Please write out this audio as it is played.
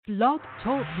Blog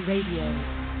Talk Radio.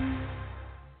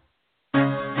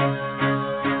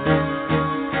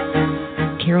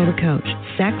 Carol the Coach.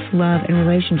 Sex, love, and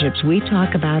relationships. We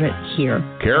talk about it here.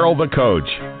 Carol the Coach.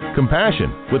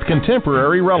 Compassion with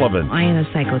contemporary relevance. I am a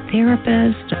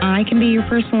psychotherapist. I can be your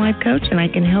personal life coach, and I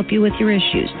can help you with your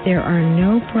issues. There are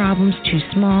no problems too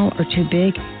small or too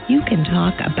big. You can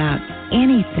talk about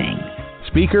anything.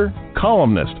 Speaker,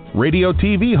 columnist, radio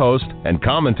TV host, and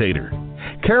commentator.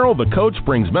 Carol the Coach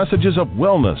brings messages of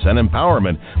wellness and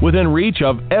empowerment within reach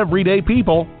of everyday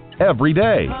people every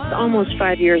day. Almost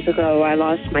 5 years ago, I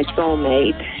lost my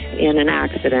soulmate in an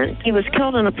accident. He was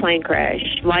killed in a plane crash.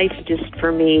 Life just,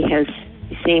 for me, has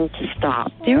seemed to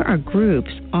stop. There are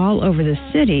groups all over the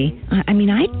city.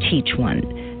 I teach one.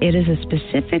 It is a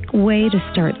specific way to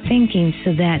start thinking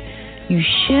so that you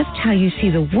shift how you see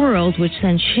the world, which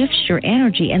then shifts your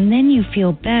energy, and then you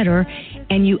feel better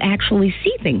and you actually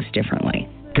see things differently.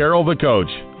 Carol the Coach.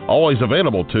 Always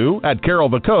available, too, at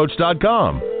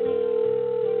carolthecoach.com.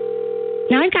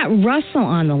 Now I've got Russell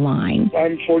on the line.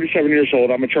 I'm 47 years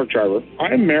old. I'm a truck driver.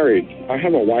 I'm married. I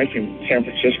have a wife in San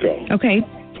Francisco. Okay.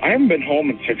 I haven't been home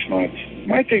in 6 months.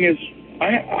 My thing is,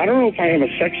 I don't know if I have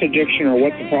a sex addiction or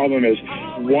what the problem is.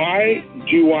 Why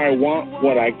do I want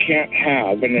what I can't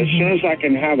have? And as soon as I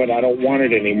can have it, I don't want it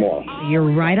anymore.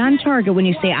 You're right on target when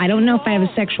you say, I don't know if I have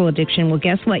a sexual addiction. Well,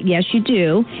 guess what? Yes, you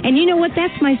do. And you know what?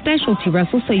 That's my specialty,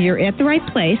 Russell, so you're at the right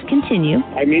place. Continue.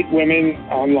 I meet women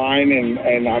online, and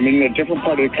I'm in a different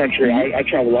part of the country. I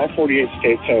travel all 48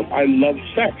 states, so I love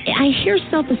sex. I hear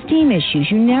self-esteem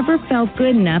issues. You never felt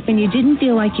good enough, and you didn't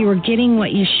feel like you were getting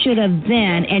what you should have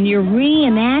then, and you're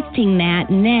reenacting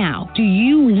that now. Do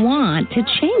you want to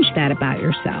change that about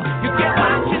yourself? You get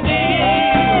what you need.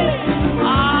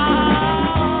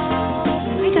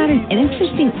 I got an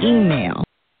interesting email.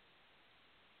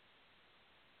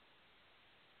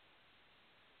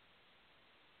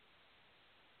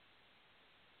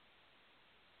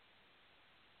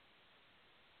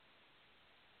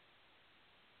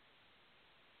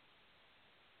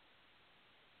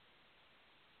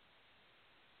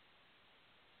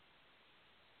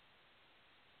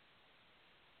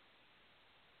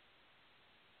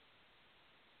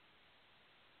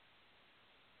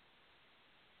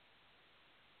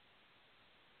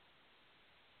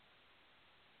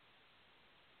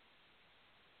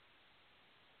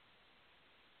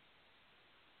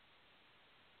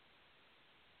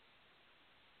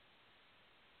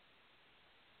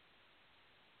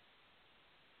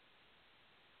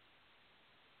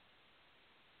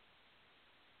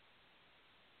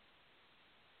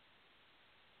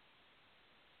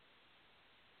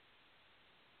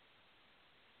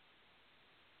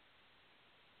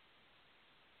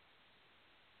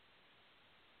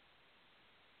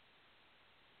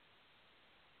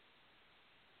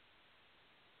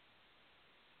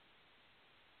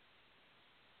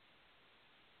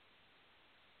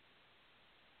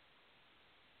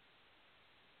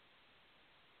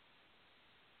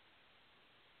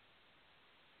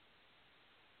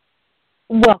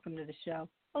 Welcome to the show.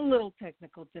 A little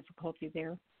technical difficulty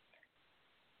there.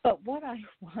 But what I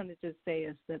wanted to say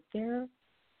is that there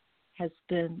has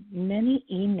been many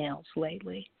emails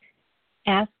lately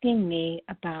asking me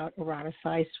about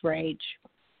eroticized rage.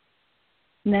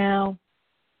 Now,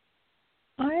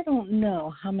 I don't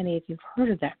know how many of you have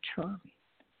heard of that term,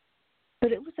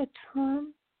 but it was a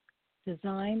term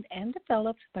designed and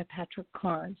developed by Patrick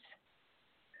Carnes,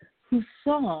 who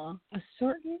saw a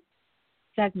certain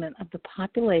segment of the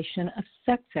population of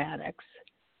sex addicts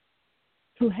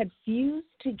who had fused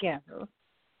together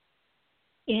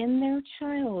in their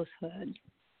childhood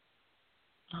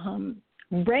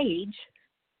rage,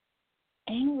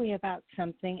 angry about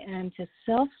something, and to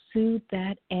self-soothe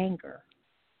that anger,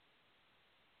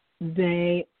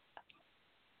 they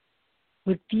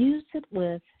would fuse it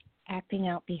with acting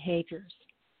out behaviors.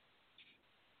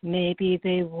 Maybe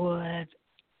they would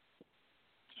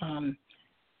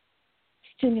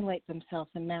stimulate themselves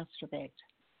and masturbate.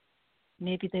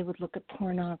 Maybe they would look at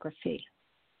pornography.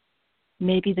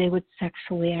 Maybe they would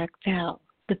sexually act out.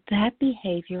 But that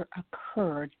behavior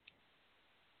occurred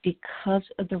because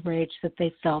of the rage that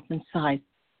they felt inside.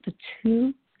 The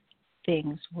two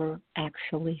things were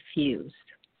actually fused.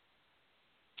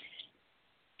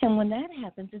 And when that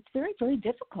happens, it's very, very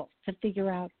difficult to figure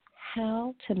out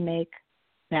how to make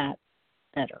that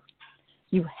better.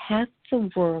 You have to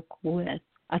work with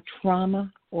a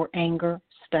trauma or anger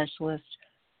specialist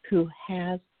who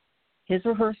has his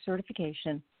or her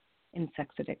certification in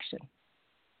sex addiction.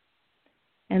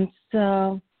 And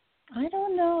so I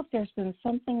don't know if there's been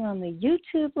something on the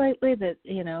YouTube lately that,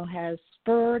 has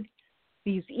spurred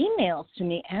these emails to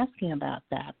me asking about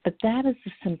that. But that is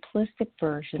the simplistic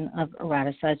version of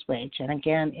eroticized rage. And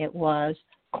again, it was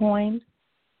coined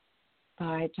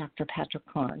by Dr. Patrick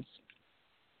Carnes,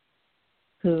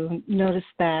 who noticed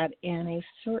that in a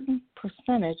certain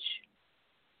percentage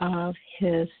of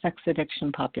his sex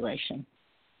addiction population.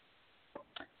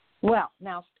 Well,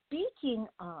 now speaking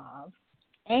of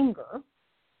anger,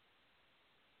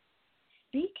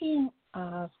 speaking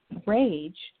of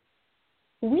rage,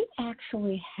 we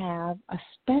actually have a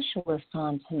specialist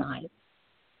on tonight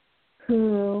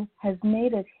who has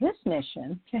made it his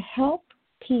mission to help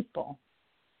people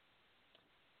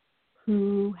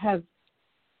who have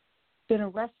been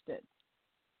arrested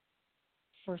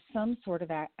for some sort of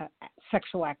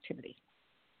sexual activity.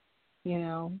 You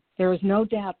know, there is no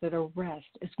doubt that arrest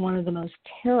is one of the most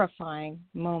terrifying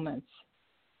moments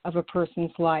of a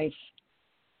person's life,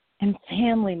 and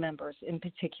family members in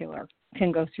particular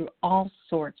can go through all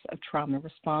sorts of trauma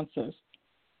responses.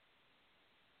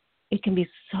 It can be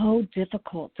so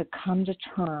difficult to come to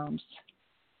terms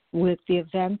with the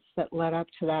events that led up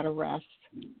to that arrest,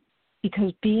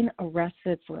 because being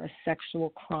arrested for a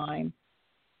sexual crime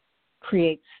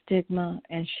creates stigma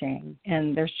and shame,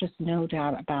 and there's just no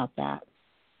doubt about that.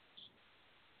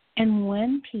 And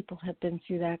when people have been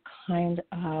through that kind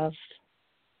of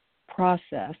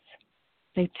process,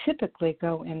 they typically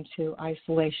go into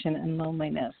isolation and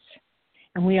loneliness.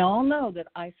 And we all know that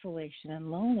isolation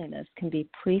and loneliness can be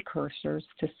precursors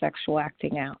to sexual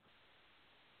acting out.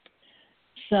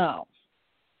 So,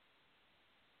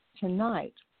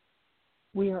 tonight,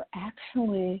 we are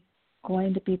actually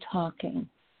going to be talking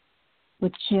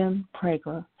with Jim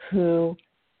Prager, who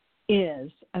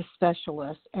is a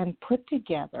specialist and put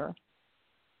together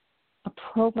a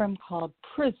program called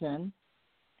Prison,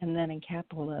 and then in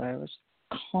capital letters,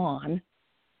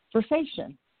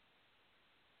 Conversation.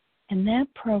 And that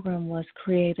program was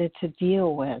created to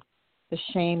deal with the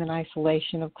shame and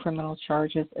isolation of criminal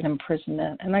charges and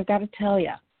imprisonment. And I've got to tell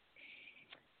you,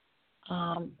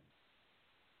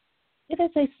 it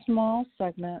is a small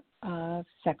segment of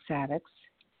sex addicts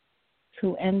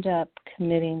who end up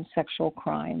committing sexual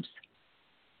crimes.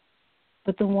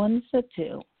 But the ones that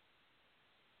do,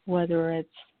 whether it's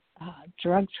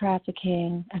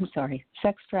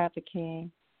sex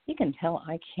trafficking, you can tell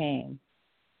I came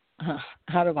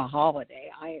out of a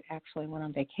holiday. I actually went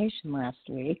on vacation last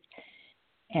week,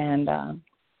 and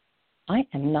I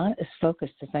am not as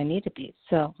focused as I need to be.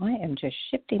 So I am just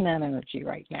shifting that energy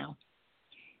right now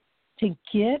to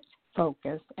get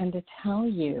focused and to tell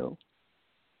you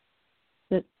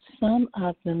that some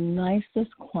of the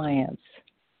nicest clients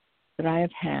that I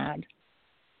have had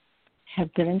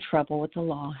have been in trouble with the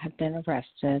law, have been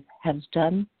arrested, have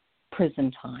done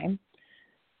prison time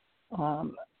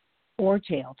or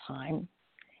jail time,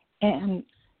 and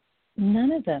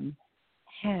none of them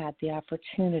had the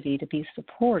opportunity to be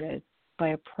supported by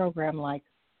a program like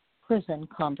Prison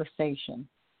Conversation.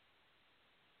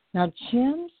 Now,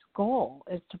 Jim's goal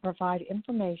is to provide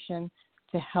information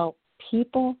to help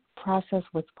people process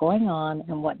what's going on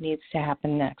and what needs to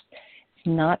happen next. It's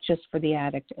not just for the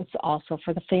addict, it's also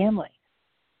for the family.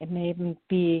 It may even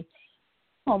be,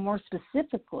 more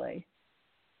specifically,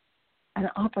 an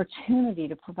opportunity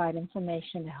to provide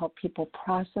information to help people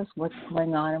process what's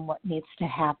going on and what needs to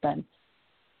happen.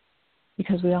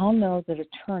 Because we all know that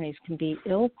attorneys can be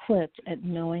ill-equipped at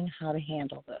knowing how to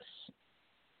handle this.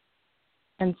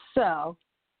 And so,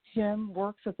 Jim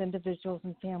works with individuals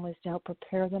and families to help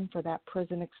prepare them for that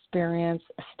prison experience,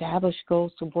 establish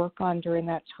goals to work on during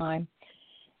that time,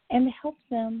 and to help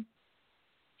them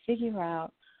figure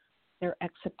out their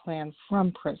exit plans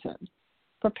from prison,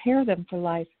 prepare them for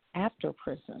life after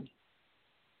prison.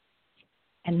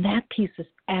 And that piece is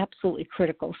absolutely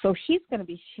critical. So he's going to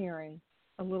be sharing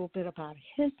a little bit about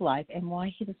his life and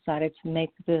why he decided to make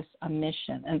this a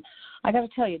mission. And I got to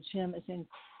tell you, Jim is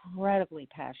incredibly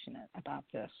passionate about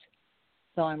this.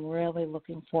 So I'm really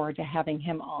looking forward to having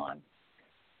him on,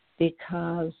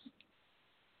 because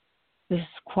this is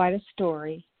quite a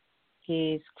story.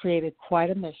 He's created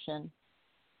quite a mission,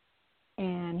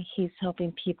 and he's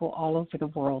helping people all over the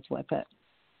world with it.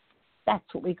 That's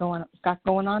what we got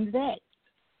going on today.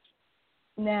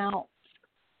 Now,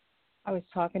 I was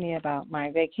talking to you about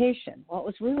my vacation. Well, it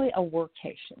was really a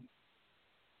workcation.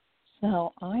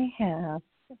 So I have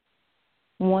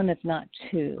one, if not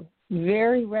two,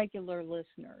 very regular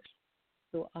listeners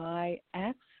who I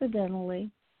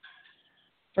accidentally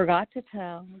forgot to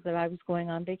tell that I was going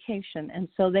on vacation. And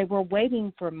so they were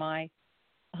waiting for my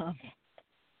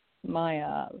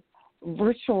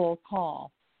virtual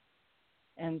call.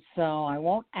 And so I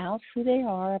won't out who they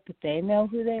are, but they know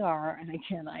who they are. And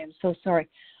again, I am so sorry.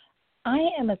 I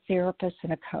am a therapist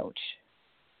and a coach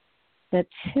that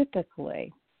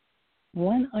typically,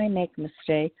 when I make a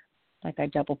mistake, like I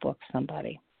double book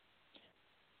somebody,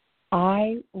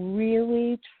 I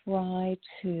really try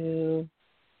to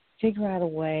figure out a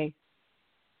way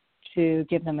to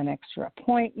give them an extra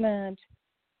appointment,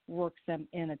 work them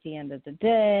in at the end of the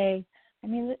day. I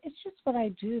mean, it's just what I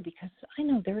do because I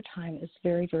know their time is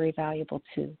very, very valuable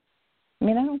too. I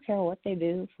mean, I don't care what they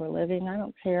do for a living. I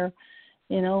don't care,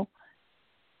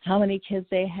 how many kids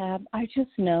they have. I just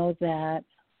know that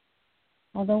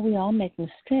although we all make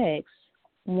mistakes,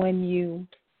 when you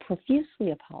profusely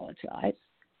apologize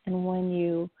and when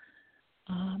you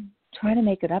try to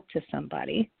make it up to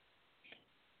somebody,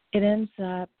 it ends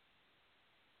up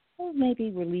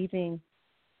maybe relieving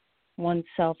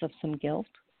oneself of some guilt.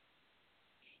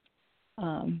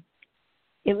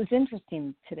 It was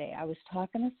interesting today. I was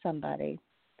talking to somebody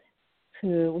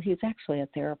he's actually a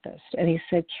therapist, and he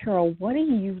said, Carol, what do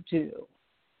you do?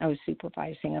 I was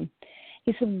supervising him.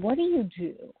 He said, what do you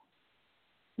do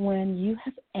when you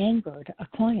have angered a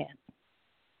client?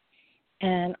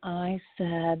 And I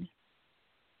said,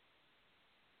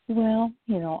 well,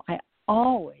 I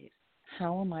always,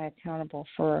 how am I accountable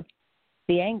for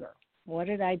the anger? What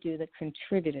did I do that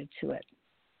contributed to it?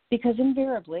 Because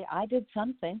invariably I did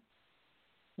something.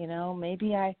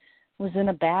 Maybe I was in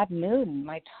a bad mood and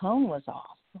my tone was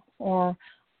off, or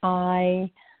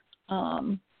I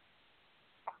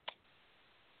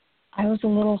was a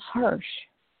little harsh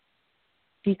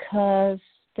because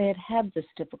they had this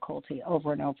difficulty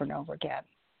over and over and over again.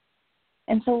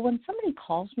 And so when somebody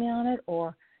calls me on it,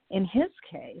 or in his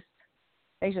case,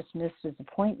 they just missed his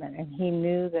appointment and he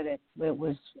knew that it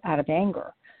was out of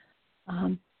anger,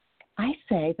 I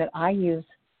say that I use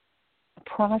a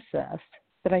process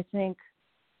that I think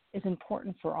is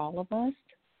important for all of us.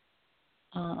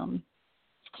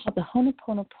 It's called the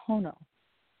Ho'oponopono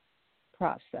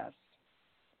process.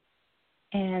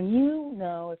 And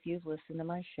if you've listened to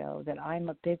my show, that I'm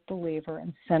a big believer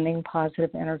in sending positive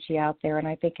energy out there, and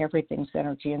I think everything's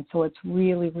energy. And so it's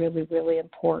really, really, really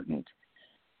important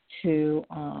to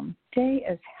stay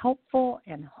as helpful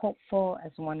and hopeful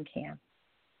as one can.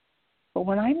 But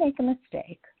when I make a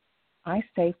mistake, I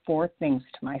say 4 things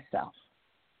to myself.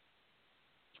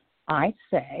 I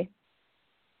say,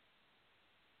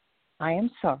 I am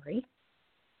sorry.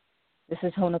 This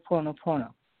is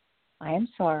Ho'oponopono. I am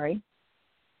sorry.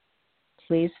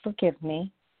 Please forgive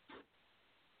me.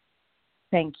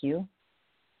 Thank you.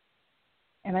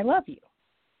 And I love you.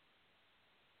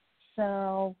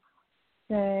 So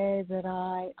say that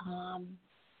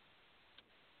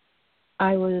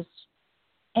I was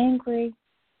angry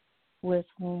with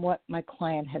what my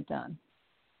client had done.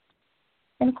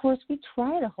 And, of course, we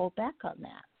try to hold back on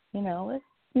that. It's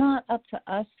not up to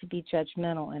us to be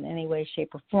judgmental in any way,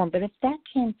 shape, or form. But if that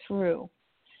came through,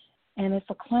 and if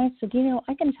a client said,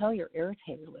 I can tell you're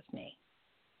irritated with me,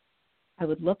 I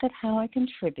would look at how I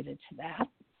contributed to that.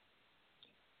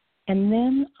 And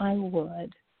then I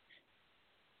would,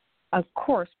 of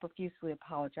course, profusely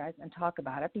apologize and talk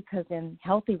about it, because in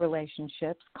healthy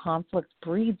relationships, conflict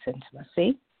breeds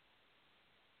intimacy.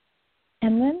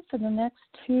 And then for the next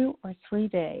 2 or 3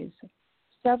 days,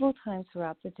 several times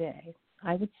throughout the day,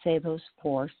 I would say those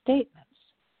 4 statements.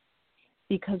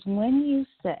 Because when you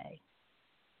say,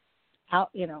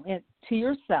 to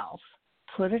yourself,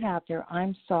 put it out there,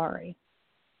 I'm sorry.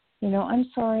 I'm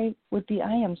sorry would be,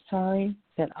 I am sorry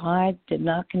that I did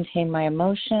not contain my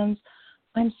emotions.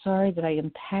 I'm sorry that I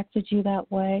impacted you that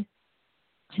way.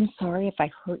 I'm sorry if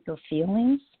I hurt your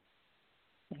feelings,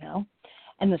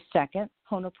 And the second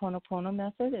Ho'oponopono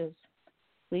method is,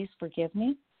 please forgive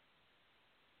me.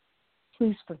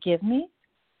 Please forgive me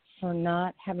for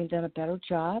not having done a better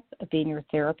job of being your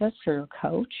therapist or your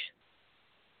coach.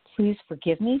 Please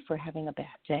forgive me for having a bad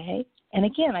day. And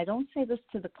again, I don't say this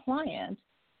to the client.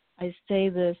 I say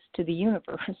this to the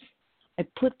universe. I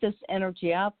put this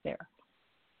energy out there.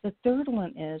 The third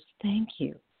one is, thank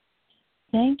you.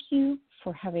 Thank you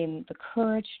for having the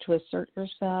courage to assert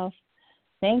yourself.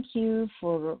 Thank you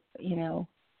for,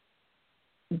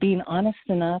 being honest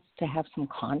enough to have some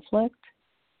conflict.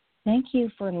 Thank you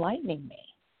for enlightening me.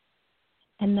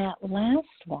 And that last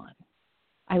one,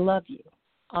 I love you.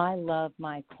 I love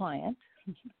my client,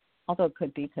 although it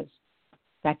could be, because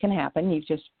that can happen. You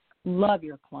just love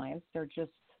your clients. They're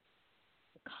just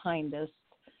the kindest,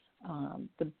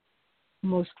 the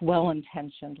most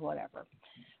well-intentioned, whatever.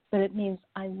 But it means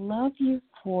I love you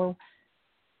for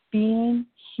being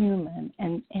human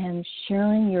and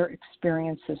sharing your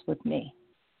experiences with me.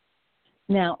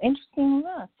 Now, interesting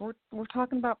enough, we're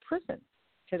talking about prison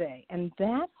today, and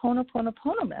that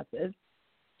Ho'oponopono method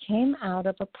came out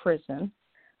of a prison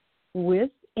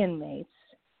with inmates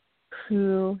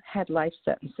who had life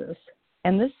sentences.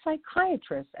 And this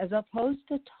psychiatrist, as opposed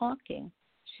to talking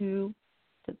to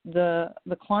the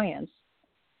clients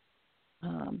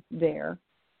there,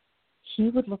 he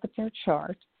would look at their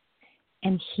chart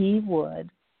and he would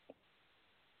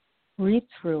read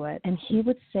through it, and he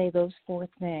would say those 4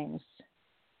 things,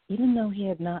 even though he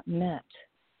had not met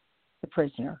the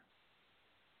prisoner.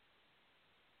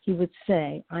 He would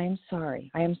say, I am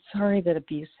sorry. I am sorry that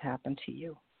abuse happened to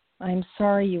you. I am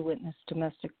sorry you witnessed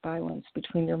domestic violence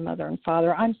between your mother and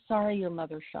father. I'm sorry your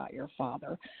mother shot your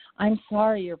father. I'm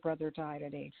sorry your brother died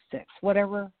at age 6,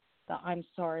 whatever the I'm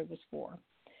sorry was for.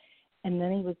 And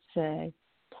then he would say,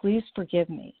 please forgive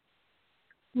me,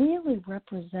 really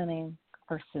representing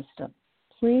our system.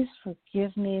 Please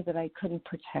forgive me that I couldn't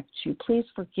protect you. Please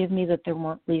forgive me that there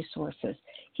weren't resources.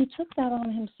 He took that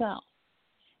on himself.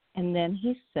 And then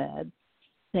he said,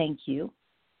 thank you.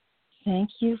 Thank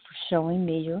you for showing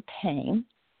me your pain.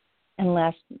 And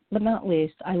last but not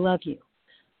least, I love you,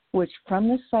 which from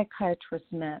the psychiatrist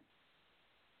meant,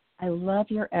 I love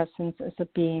your essence as a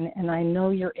being, and I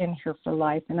know you're in here for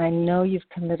life, and I know you've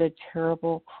committed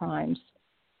terrible crimes,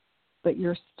 but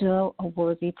you're still a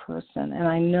worthy person, and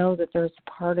I know that there's a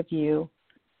part of you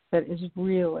that is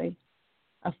really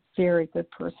a very good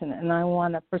person, and I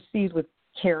want to proceed with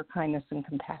care, kindness, and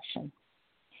compassion.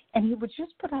 And he would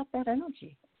just put out that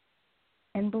energy.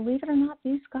 And believe it or not,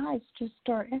 these guys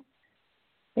started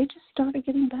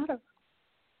getting better.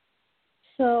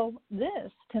 So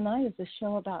this tonight is a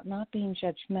show about not being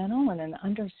judgmental and an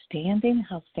understanding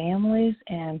how families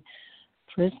and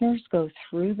prisoners go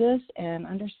through this, and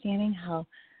understanding how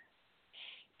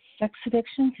sex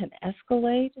addiction can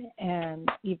escalate and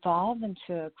evolve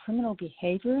into criminal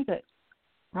behavior that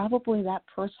probably that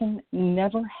person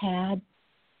never had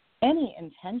any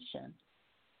intention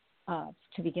of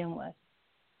to begin with.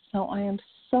 So I am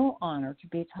so honored to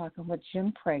be talking with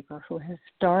Jim Prager, who has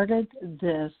started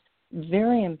this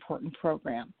very important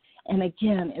program. And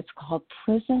again, it's called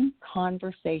Prison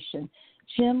Conversation.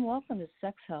 Jim, welcome to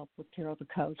Sex Help with Carol the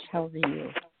Coach. How are you?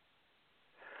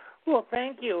 Well,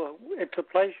 thank you. It's a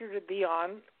pleasure to be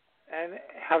on and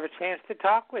have a chance to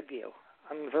talk with you.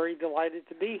 I'm very delighted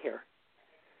to be here.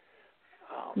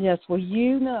 Yes, well,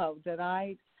 you know that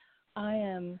I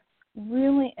am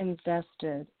really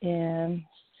invested in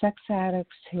sex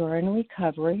addicts who are in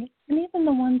recovery, and even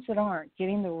the ones that aren't,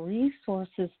 getting the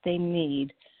resources they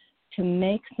need to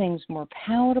make things more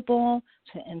palatable,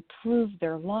 to improve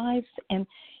their lives. And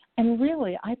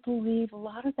really, I believe a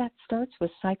lot of that starts with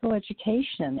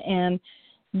psychoeducation. And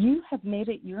you have made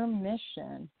it your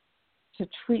mission to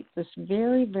treat this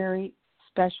very, very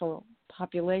special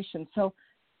population. So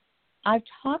I've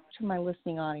talked to my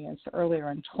listening audience earlier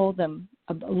and told them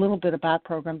a little bit about the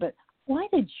program, but why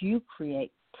did you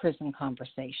create Prison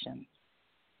Conversation?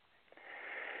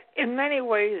 In many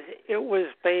ways, it was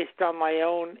based on my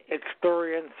own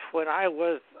experience when I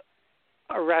was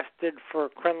arrested for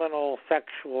criminal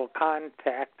sexual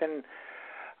contact, and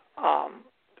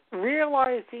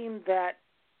realizing that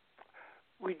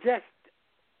we just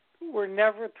were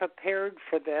never prepared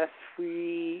for this.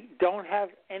 We don't have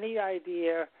any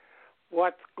idea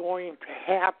what's going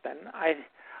to happen.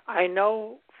 I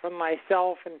know from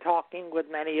myself and talking with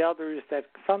many others that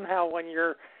somehow when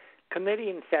you're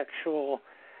committing sexual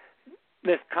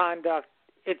misconduct,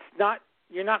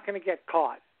 you're not going to get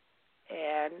caught.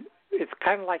 And it's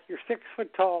kind of like you're 6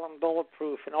 foot tall and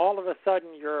bulletproof, and all of a sudden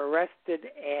you're arrested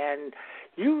and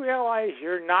you realize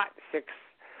you're not 6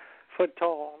 foot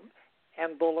tall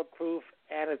and bulletproof,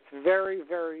 and it's very,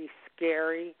 very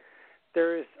scary.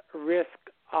 There's a risk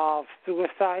of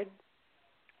suicide.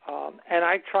 And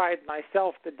I tried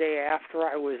myself the day after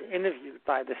I was interviewed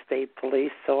by the state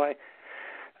police, so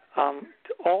I'm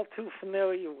all too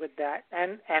familiar with that,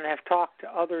 and have talked to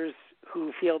others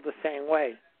who feel the same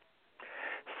way.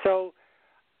 So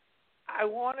I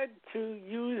wanted to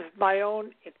use my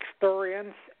own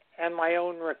experience and my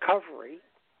own recovery,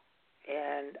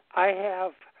 and I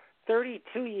have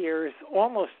 32 years,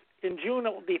 almost in June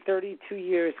it will be 32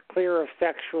 years clear of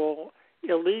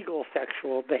illegal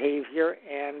sexual behavior,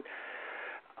 and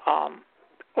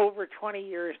over 20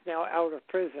 years now out of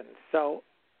prison. So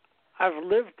I've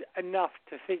lived enough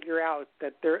to figure out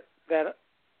that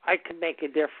I can make a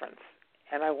difference,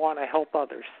 and I want to help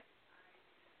others.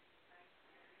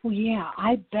 Well, yeah,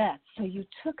 I bet. So you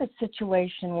took a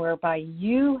situation whereby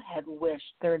you had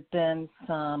wished there had been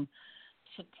some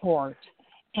support,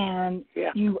 and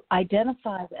you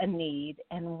identified a need,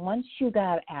 and once you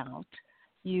got out,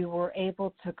 you were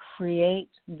able to create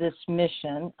this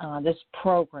mission, this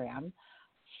program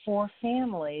for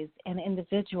families and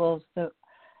individuals that,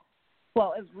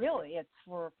 it's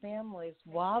for families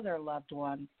while their loved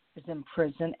one is in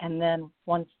prison, and then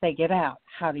once they get out,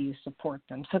 how do you support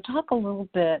them? So talk a little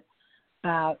bit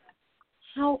about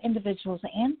how individuals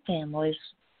and families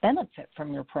benefit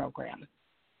from your program.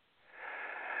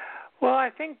 Well, I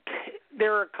think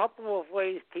there are a couple of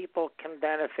ways people can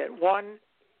benefit. One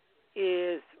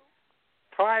is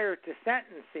prior to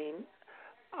sentencing,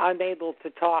 I'm able to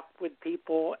talk with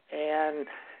people and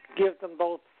give them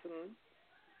both some,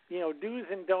 do's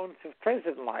and don'ts of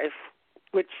prison life,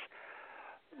 which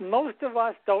most of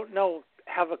us don't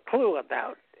have a clue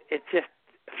about. It's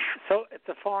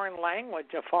a foreign language,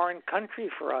 a foreign country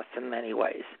for us in many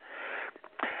ways.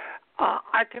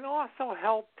 I can also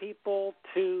help people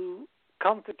to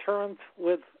come to terms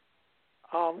with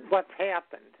what's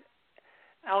happened.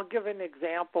 I'll give an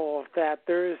example of that.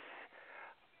 There's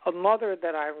a mother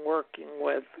that I'm working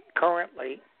with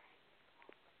currently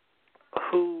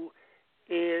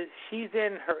she's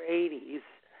in her 80s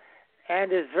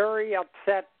and is very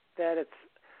upset that it's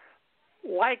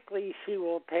likely she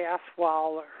will pass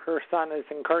while her son is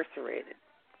incarcerated.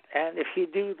 And if you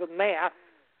do the math,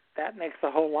 that makes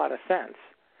a whole lot of sense.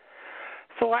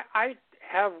 So I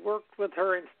have worked with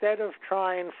her, instead of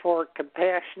trying for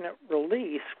compassionate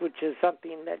release, which is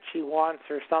something that she wants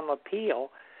or some appeal,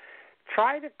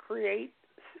 try to create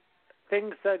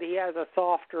things that he has a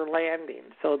softer landing,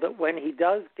 so that when he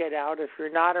does get out, if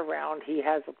you're not around, he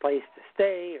has a place to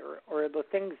stay, or the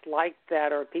things like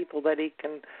that, or people that he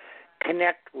can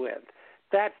connect with.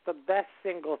 That's the best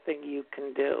single thing you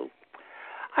can do.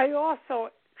 I also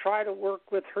try to work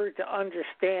with her to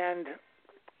understand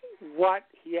what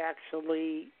he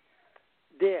actually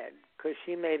did, because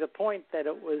she made a point that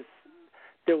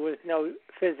there was no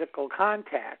physical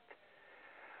contact.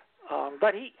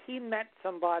 But he met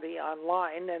somebody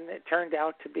online, and it turned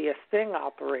out to be a sting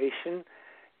operation.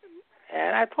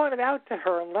 And I pointed out to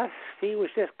her, unless he was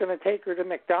just going to take her to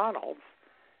McDonald's,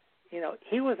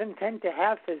 he was intent to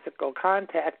have physical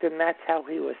contact, and that's how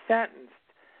he was sentenced.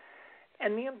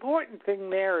 And the important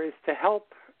thing there is to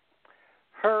help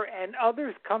her and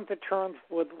others come to terms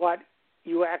with what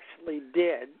you actually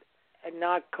did, and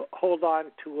not hold on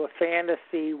to a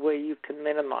fantasy where you can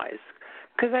minimize.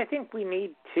 Because I think we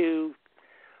need to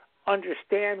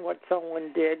understand what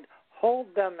someone did, hold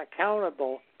them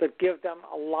accountable, but give them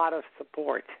a lot of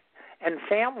support. And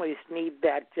families need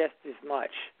that just as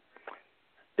much.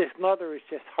 This mother is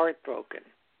just heartbroken.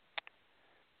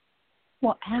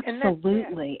 Well,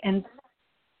 absolutely. And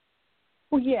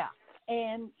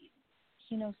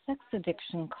sex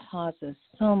addiction causes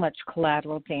so much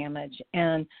collateral damage,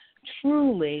 and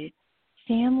truly,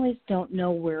 families don't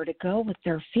know where to go with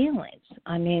their feelings.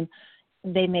 I mean,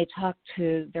 they may talk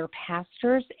to their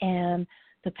pastors, and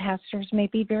the pastors may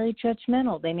be very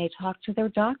judgmental. They may talk to their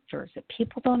doctors.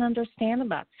 People don't understand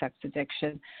about sex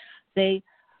addiction. They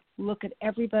look at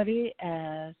everybody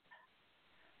as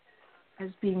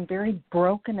being very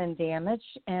broken and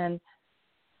damaged, and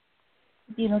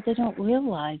they don't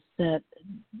realize that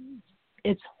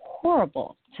it's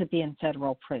horrible to be in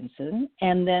federal prison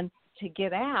and then to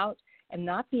get out and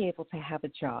not be able to have a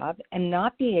job and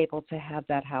not be able to have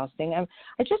that housing.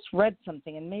 I just read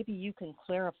something, and maybe you can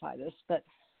clarify this, but,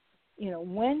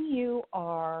 when you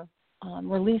are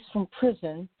released from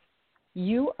prison,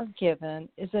 you are given,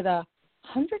 is it $100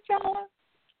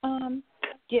 not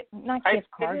gift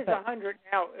card? It is $100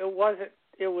 now.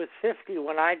 It was $50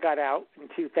 when I got out in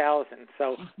 2000,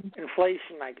 so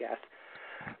inflation, I guess.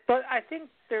 But I think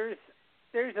there's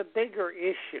a bigger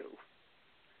issue.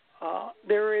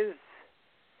 There is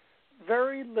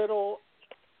very little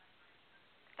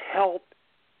help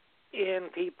in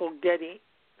people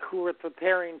who are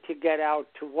preparing to get out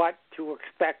to what to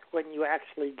expect when you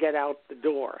actually get out the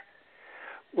door.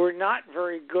 We're not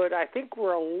very good. I think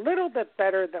we're a little bit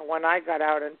better than when I got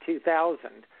out in 2000.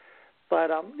 But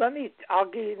I'll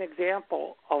give you an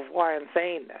example of why I'm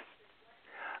saying this.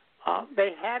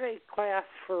 They had a class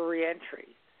for reentry,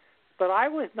 but I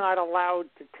was not allowed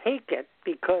to take it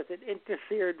because it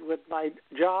interfered with my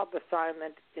job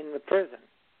assignment in the prison.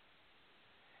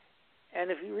 And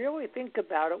if you really think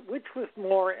about it, which was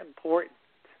more important?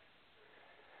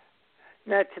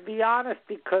 Now, to be honest,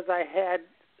 because I had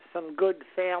some good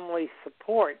family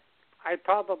support, I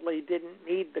probably didn't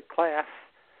need the class,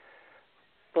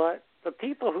 but the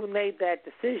people who made that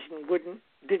decision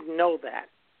didn't know that.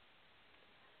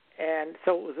 And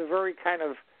so it was a very kind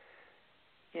of,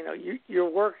 your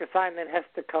work assignment has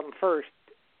to come first.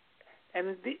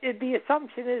 And the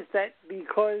assumption is that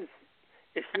because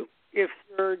if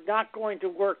you're not going to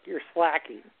work, you're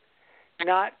slacking.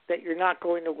 not that you're not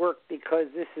going to work because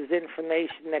this is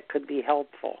information that could be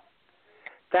helpful.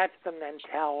 That's the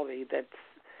mentality that's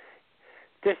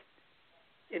just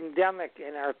endemic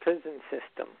in our prison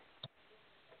system.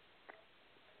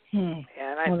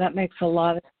 Well, that makes a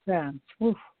lot of sense.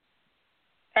 Oof.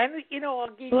 And, I'll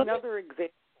give you another example.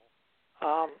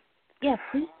 Yeah,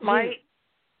 please do.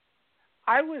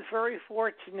 I was very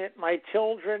fortunate. My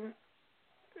children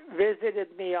visited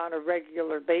me on a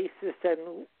regular basis,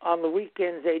 and on the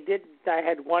weekends they didn't. I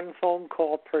had one phone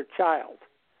call per child.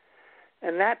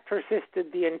 And that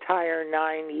persisted the entire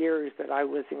 9 years that I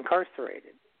was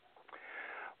incarcerated.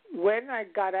 When I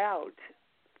got out,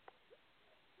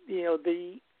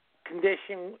 the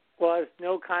condition was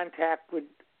no contact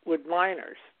with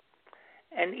minors.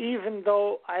 And even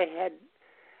though I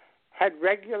had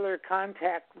regular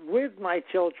contact with my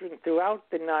children throughout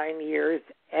the 9 years,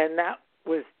 and that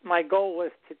was my goal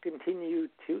was to continue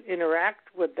to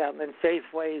interact with them in safe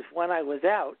ways when I was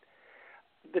out,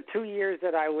 the 2 years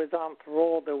that I was on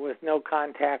parole, there was no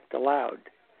contact allowed.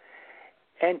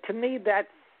 And to me, that's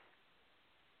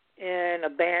an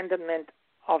abandonment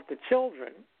of the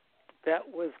children that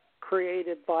was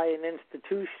created by an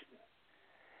institution.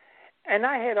 And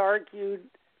I had argued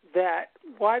that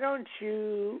why don't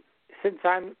you, since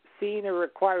I'm seeing a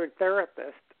required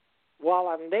therapist, while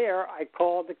I'm there, I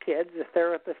call the kids. The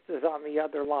therapist is on the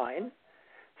other line.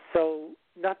 So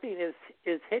nothing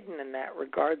is hidden in that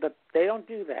regard, but they don't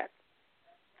do that.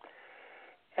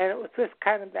 And it was just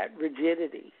kind of that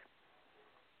rigidity.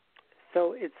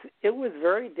 So it was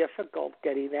very difficult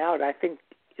getting out. I think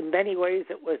in many ways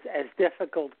it was as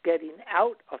difficult getting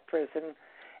out of prison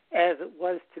as it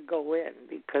was to go in,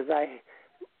 because I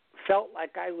felt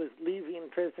like I was leaving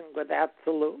prison with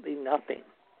absolutely nothing.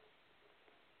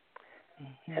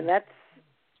 Mm-hmm. And that's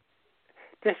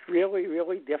just really,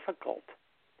 really difficult.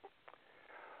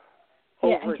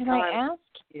 Yeah, and can I ask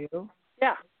you?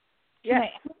 Yeah. Can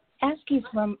I ask you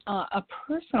from a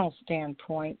personal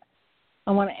standpoint?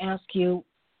 I want to ask you,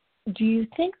 do you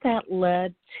think that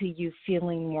led to you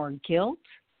feeling more guilt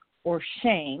or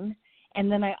shame?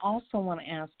 And then I also want to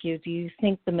ask you, do you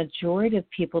think the majority of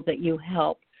people that you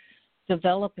help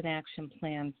develop an action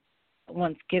plan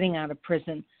once getting out of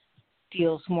prison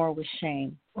deals more with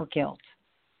shame or guilt?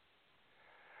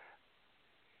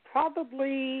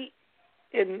 Probably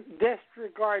in this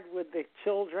regard with the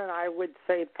children, I would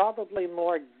say probably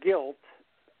more guilt.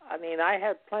 I mean, I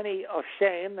had plenty of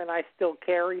shame, and I still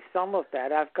carry some of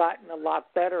that. I've gotten a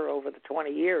lot better over the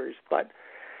 20 years, but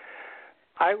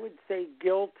I would say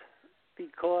guilt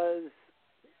because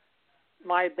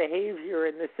my behavior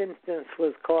in this instance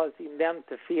was causing them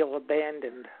to feel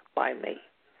abandoned by me.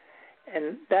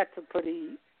 And that's a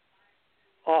pretty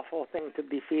awful thing to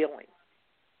be feeling.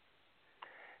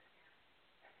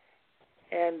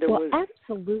 And there was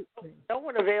absolutely no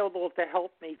one available to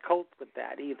help me cope with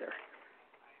that either.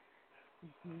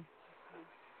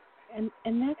 Mm-hmm.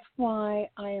 And that's why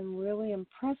I am really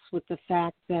impressed with the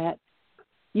fact that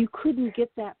you couldn't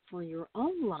get that for your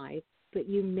own life, but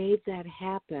you made that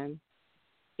happen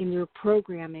in your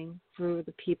programming for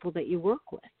the people that you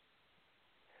work with.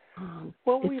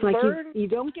 Well, it's like you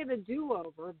don't get a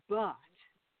do-over, but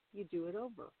you do it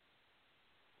over.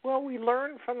 Well, we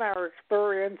learn from our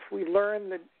experience. We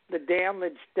learn the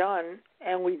damage done,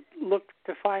 and we look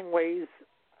to find ways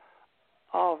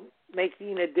of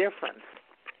making a difference.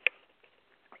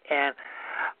 And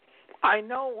I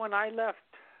know when I left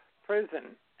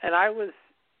prison, and I was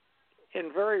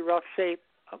in very rough shape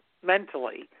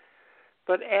mentally,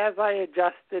 but as I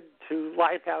adjusted to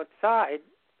life outside,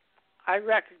 I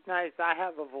recognized I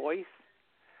have a voice,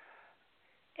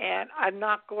 and I'm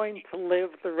not going to live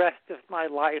the rest of my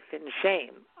life in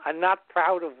shame. I'm not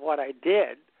proud of what I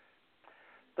did,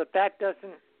 but that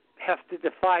doesn't have to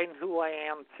define who I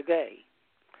am today.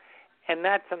 And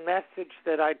that's a message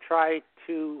that I try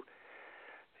to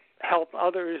help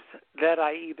others that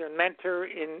I either mentor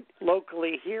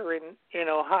locally here in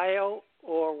Ohio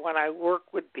or when I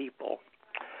work with people.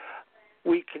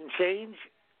 We can change,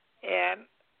 and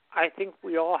I think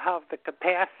we all have the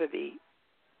capacity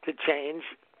to change.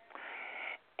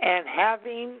 And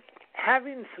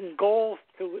having some goals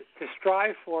to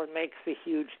strive for makes a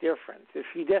huge difference. If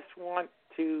you just want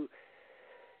to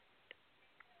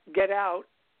get out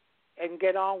and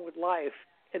get on with life,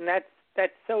 and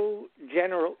that's so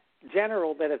general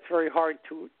that it's very hard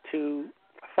to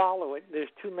follow it. There's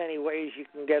too many ways you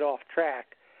can get off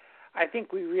track. I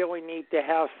think we really need to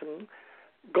have some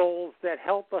goals that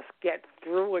help us get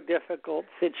through a difficult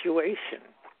situation.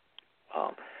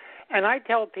 And I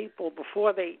tell people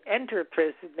before they enter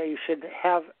prison, they should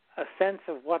have a sense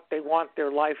of what they want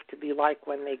their life to be like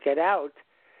when they get out,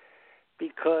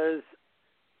 because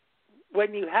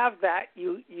when you have that,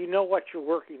 you know what you're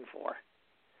working for,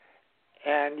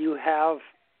 and you have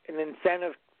an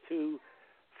incentive to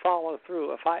follow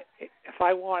through. If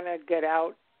I want to get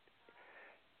out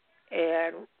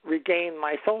and regain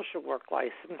my social work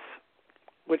license,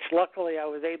 which luckily I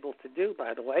was able to do,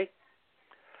 by the way,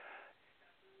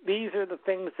 these are the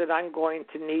things that I'm going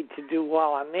to need to do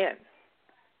while I'm in.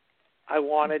 I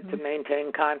wanted to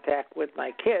maintain contact with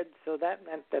my kids, so that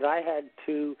meant that I had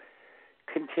to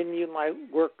continue my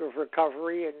work of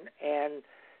recovery and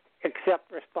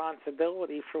accept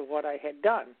responsibility for what I had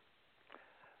done.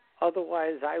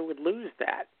 Otherwise, I would lose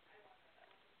that.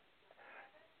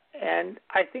 And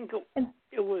I think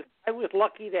I was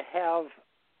lucky to have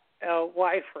a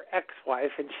wife or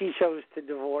ex-wife, and she chose to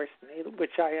divorce me,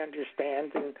 which I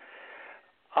understand. And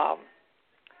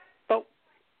but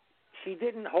she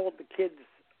didn't hold the kids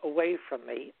away from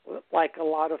me like a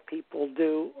lot of people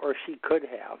do, or she could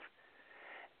have.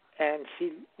 And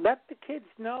she let the kids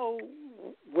know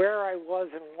where I was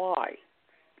and why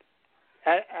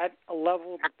at a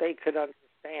level that they could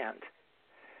understand.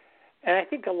 And I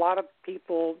think a lot of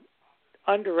people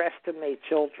underestimate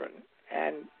children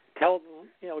and tell them,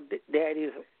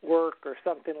 daddy's at work or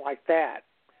something like that.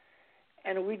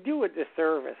 And we do a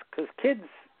disservice because kids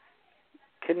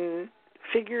can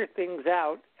figure things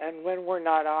out, and when we're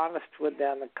not honest with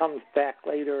them, it comes back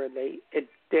later and it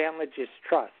damages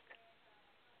trust.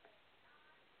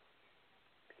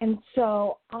 And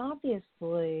so,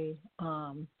 obviously,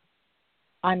 I'm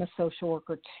a social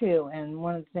worker, too, and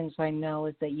one of the things I know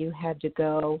is that you had to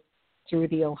go through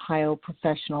the Ohio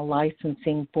Professional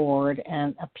Licensing Board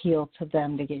and appeal to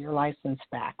them to get your license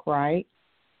back, right?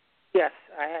 Yes,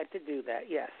 I had to do that,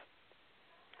 yes.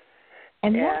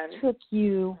 And that took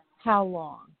you how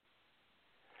long,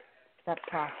 that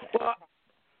process?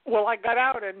 Well, I got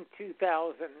out in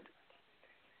 2000.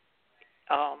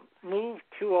 Moved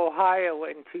to Ohio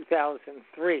in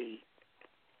 2003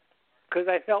 because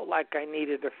I felt like I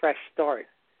needed a fresh start.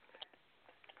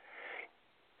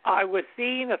 I was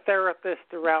seeing a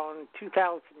therapist around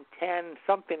 2010,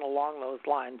 something along those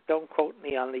lines. Don't quote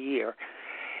me on the year.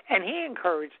 And he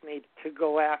encouraged me to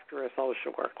go after a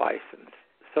social work license.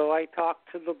 So I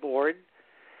talked to the board.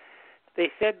 They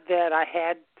said that I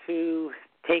had to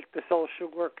take the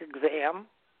social work exam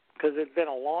because it had been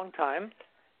a long time.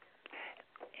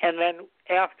 And then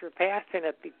after passing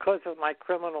it, because of my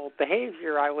criminal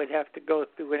behavior, I would have to go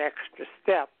through an extra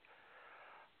step,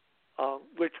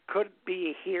 which could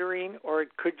be a hearing or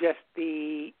it could just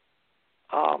be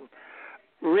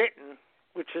written,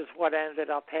 which is what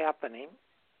ended up happening.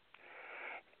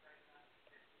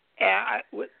 And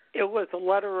it was a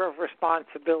letter of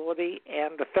responsibility,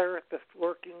 and the therapist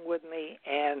working with me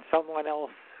and someone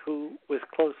else who was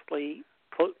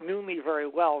knew me very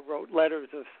well wrote letters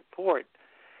of support.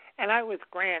 And I was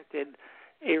granted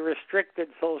a restricted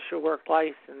social work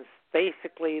license.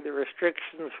 Basically, the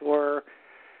restrictions were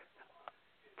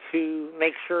to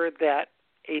make sure that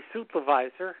a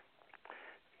supervisor,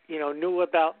 knew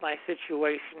about my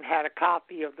situation, had a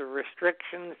copy of the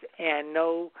restrictions, and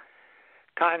no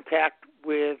contact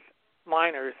with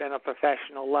minors at a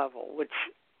professional level, which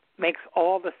makes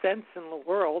all the sense in the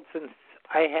world since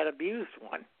I had abused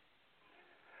one.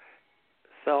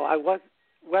 So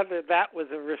whether that was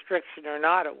a restriction or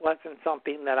not, it wasn't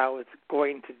something that I was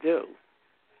going to do.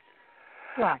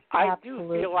 Right, I do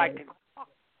feel I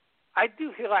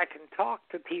can talk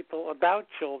to people about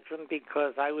children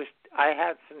because I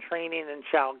had some training in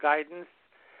child guidance,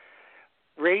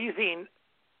 raising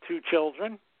two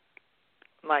children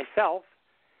myself.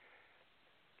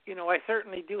 I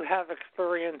certainly do have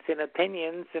experience in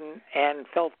opinions and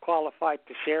felt qualified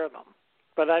to share them,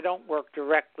 but I don't work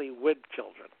directly with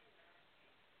children.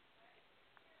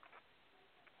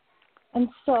 And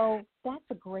so that's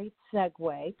a great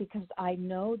segue because I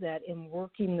know that in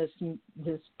working this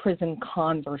prison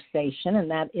conversation,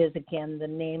 and that is, again, the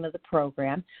name of the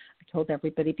program. I told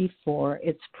everybody before,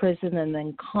 it's prison and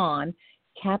then con,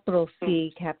 capital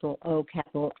C, capital O,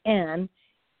 capital N,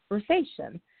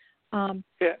 conversation.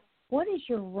 What is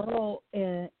your role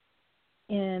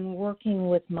in working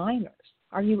with minors?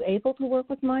 Are you able to work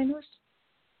with minors?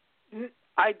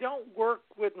 I don't work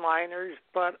with minors,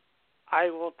 but I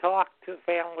will talk to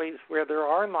families where there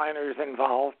are minors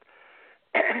involved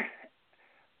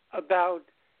about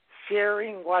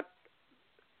sharing what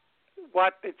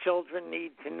the children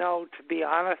need to know, to be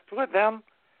honest with them,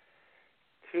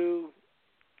 to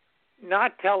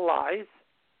not tell lies,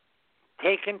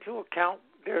 take into account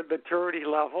their maturity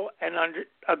level and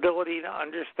ability to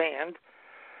understand,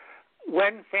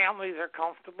 when families are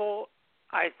comfortable,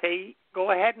 I say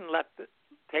go ahead and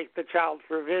take the child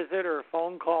for a visit or a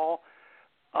phone call,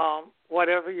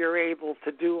 whatever you're able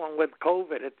to do. And with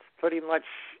COVID, it's pretty much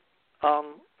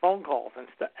phone calls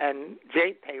and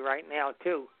JPay right now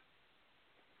too.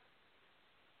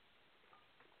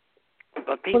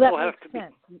 But people have to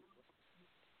sense.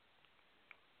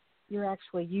 You're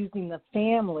actually using the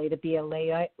family to be a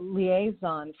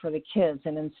liaison for the kids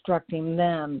and instructing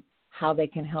them how they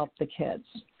can help the kids.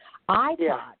 I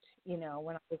thought,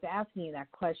 when I was asking you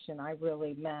that question, I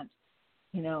really meant,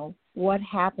 what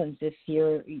happens if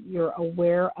you're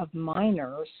aware of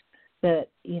minors that,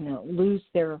 lose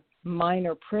their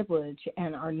minor privilege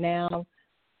and are now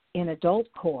in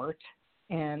adult court,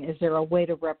 and is there a way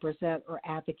to represent or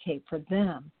advocate for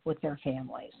them with their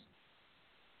families?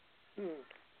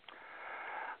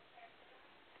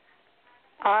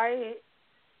 I've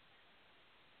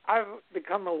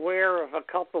become aware of a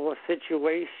couple of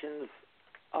situations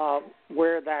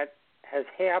where that has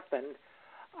happened.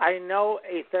 I know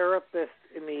a therapist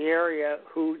in the area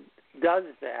who does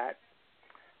that.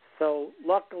 So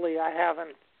luckily I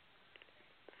haven't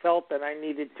felt that I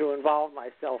needed to involve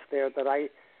myself there.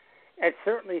 It's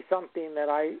certainly something that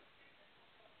I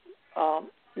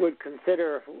would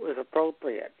consider if it was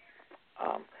appropriate.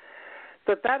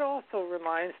 But that also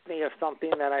reminds me of something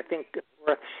that I think is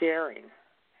worth sharing.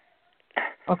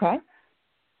 Okay.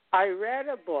 I read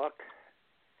a book,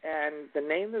 and the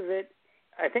name of it,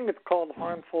 I think it's called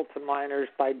Harmful to Minors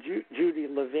by Judy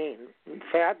Levine.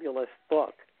 Fabulous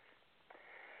book.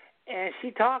 And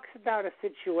she talks about a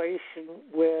situation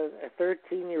with a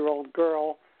 13-year-old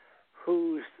girl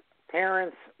whose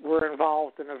parents were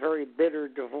involved in a very bitter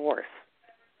divorce.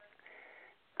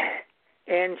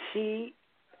 And she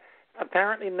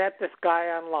apparently met this guy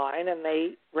online, and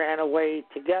they ran away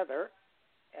together,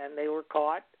 and they were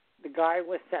caught. The guy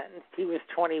was sentenced. He was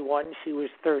 21. She was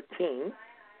 13.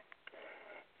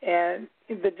 And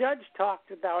the judge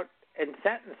talked about, in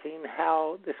sentencing,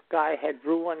 how this guy had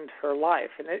ruined her life.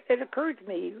 And it occurred to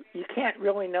me, you can't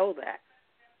really know that.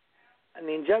 I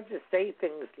mean, judges say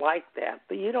things like that,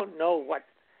 but you don't know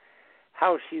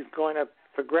how she's going to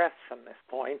progress from this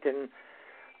point.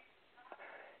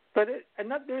 But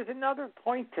there's another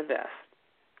point to this.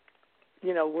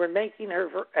 We're making her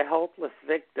a helpless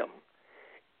victim.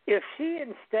 If she,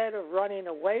 instead of running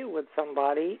away with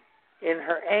somebody, in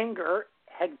her anger,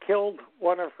 had killed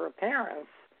one of her parents,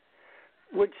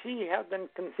 would she have been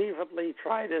conceivably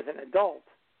tried as an adult?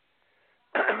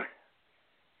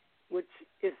 Which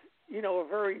is, a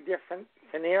very different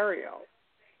scenario.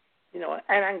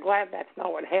 And I'm glad that's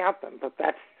not what happened, but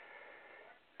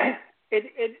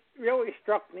it really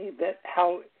struck me that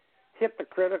how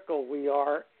hypocritical we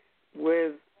are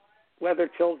with whether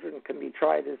children can be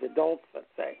tried as adults, let's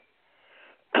say.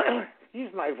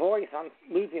 Excuse my voice. I'm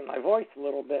losing my voice a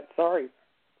little bit. Sorry.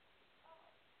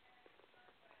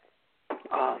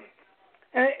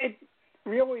 And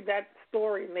that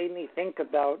story made me think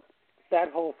about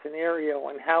that whole scenario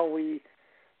and how we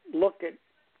look at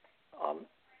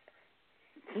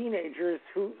teenagers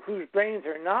whose brains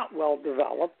are not well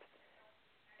developed,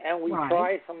 and we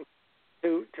try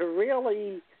to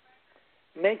really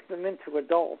make them into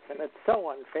adults, and it's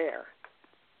so unfair.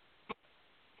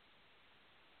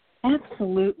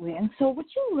 Absolutely. And so would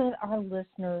you let our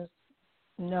listeners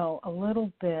know a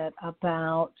little bit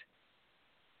about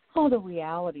all the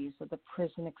realities of the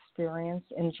prison experience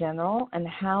in general and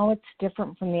how it's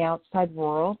different from the outside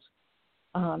world?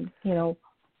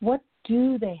 What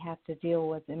do they have to deal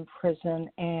with in prison,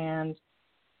 and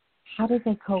how do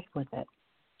they cope with it?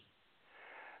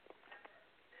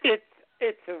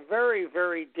 It's a very,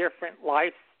 very different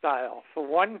lifestyle. For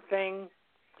one thing,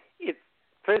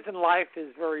 prison life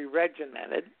is very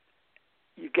regimented.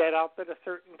 You get up at a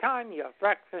certain time, you have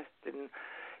breakfast, and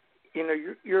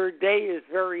your day is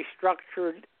very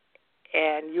structured,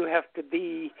 and you have to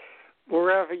be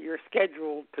wherever you're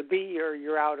scheduled to be, or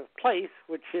you're out of place,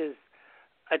 which is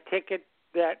a ticket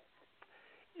that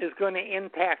is going to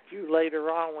impact you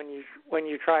later on when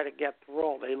you try to get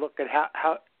parole. They look at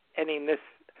how any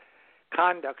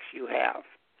misconducts you have.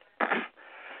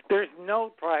 There's no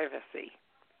privacy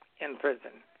in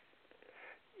prison.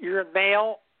 Your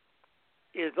mail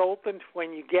is opened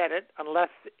when you get it, unless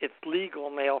it's legal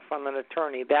mail from an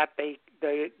attorney. That they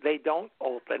don't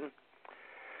open.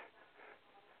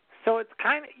 So it's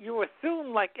kind of, you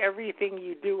assume like everything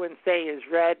you do and say is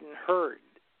read and heard.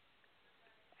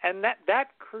 And that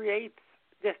creates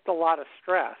just a lot of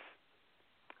stress.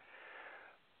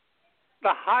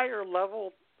 The higher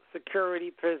level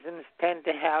security prisons tend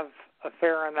to have a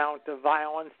fair amount of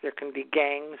violence. There can be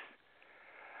gangs.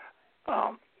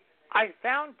 I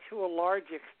found to a large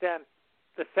extent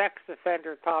the sex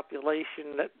offender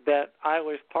population that I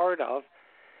was part of,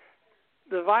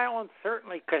 the violence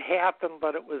certainly could happen,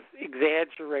 but it was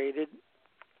exaggerated.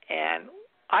 And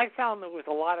I found there was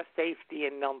a lot of safety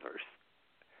in numbers.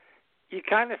 You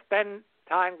kind of spend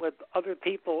time with other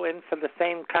people in for the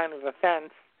same kind of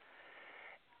offense,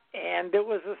 and there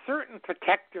was a certain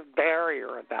protective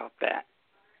barrier about that.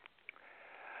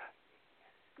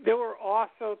 There were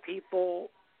also people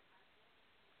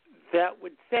that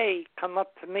would come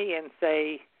up to me and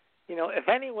say, if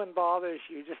anyone bothers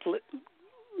you, just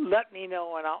let me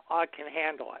know and I can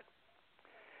handle it.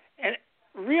 And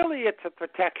really it's a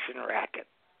protection racket.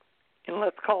 And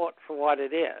let's call it for what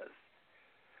it is.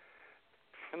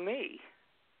 For me,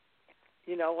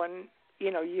 when,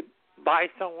 you buy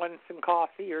someone some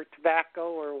coffee or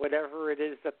tobacco or whatever it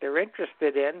is that they're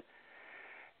interested in,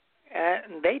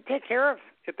 and they take care of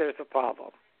if there's a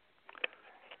problem.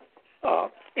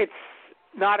 It's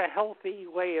not a healthy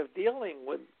way of dealing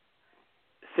with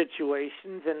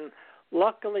situations, and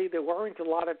luckily there weren't a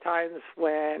lot of times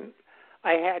when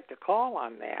I had to call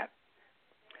on that.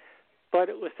 But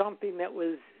it was something that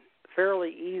was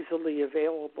fairly easily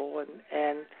available,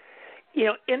 and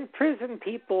in prison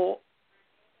people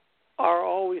are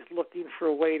always looking for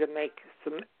a way to make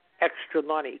some extra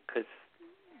money because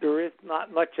there is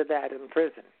not much of that in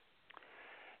prison.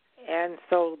 And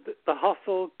so the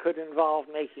hustle could involve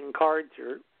making cards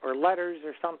or letters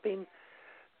or something,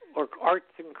 or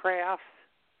arts and crafts,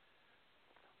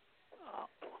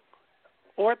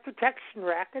 or protection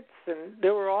rackets. And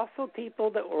there were also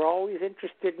people that were always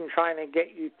interested in trying to get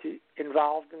you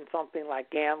involved in something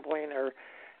like gambling or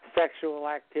sexual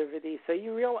activity. So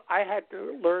I had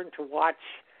to learn to watch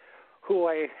who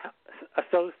I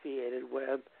associated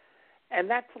with, and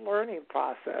that's a learning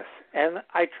process. And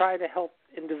I try to help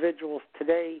individuals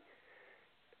today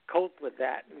cope with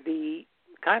that and be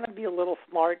a little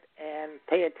smart and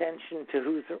pay attention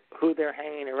to who they're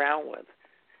hanging around with.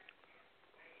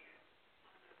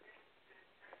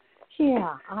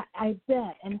 Yeah, I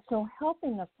bet. And so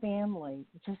helping a family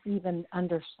just even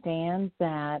understand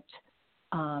that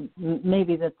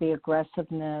maybe that the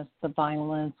aggressiveness, the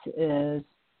violence is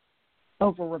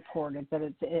overreported,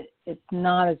 that it's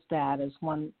not as bad as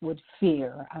one would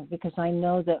fear. Because I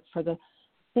know that for the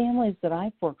families that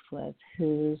I've worked with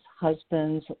whose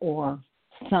husbands or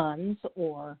sons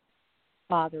or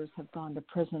fathers have gone to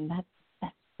prison,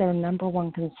 that's their number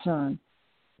one concern.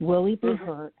 Will he be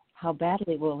hurt? How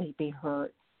badly will he be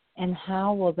hurt? And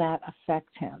how will that affect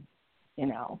him?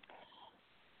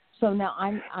 So now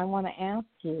I want to ask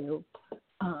you,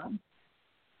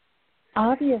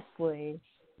 obviously,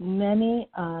 many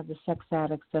of the sex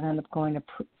addicts that end up going to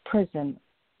prison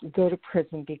go to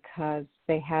prison because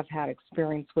they have had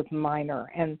experience with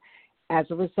minor. And as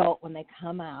a result, when they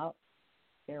come out,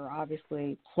 they're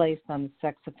obviously placed on the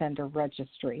sex offender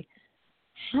registry.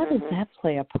 How does that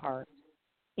play a part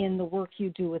in the work you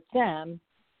do with them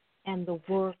and the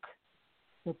work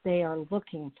that they are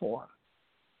looking for?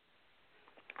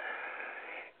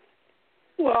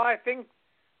 Well, I think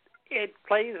it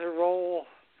plays a role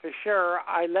for sure.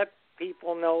 I let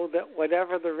people know that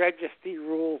whatever the registry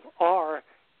rules are,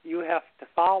 you have to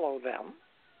follow them.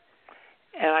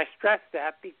 And I stress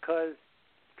that because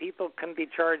people can be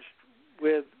charged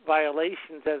with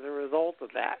violations as a result of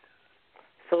that.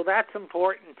 So that's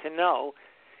important to know.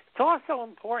 It's also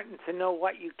important to know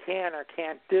what you can or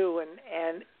can't do,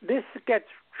 and this gets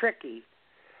tricky.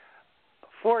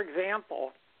 For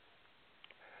example,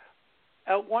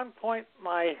 at one point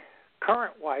my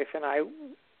current wife and I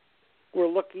were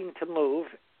looking to move,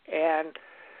 and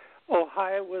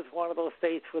Ohio was one of those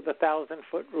states with a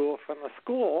 1,000-foot rule from the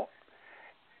school.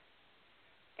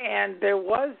 And there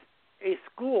was a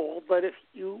school, but if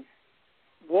you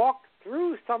walked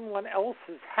through someone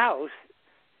else's house,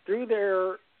 through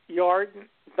their yard,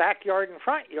 backyard and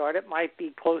front yard, it might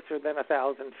be closer than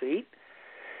 1,000 feet.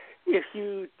 If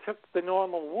you took the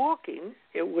normal walking,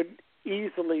 it would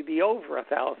easily be over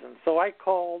 1,000. So I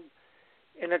called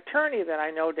an attorney that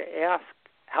I know to ask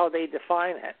how they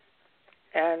define it,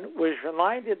 and was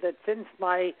reminded that since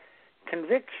my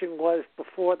conviction was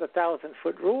before the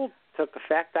 1,000-foot rule took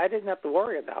effect, I didn't have to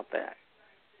worry about that.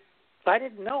 I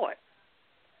didn't know it.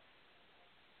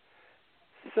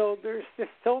 So there's just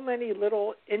so many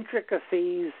little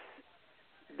intricacies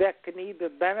that can either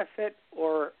benefit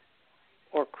or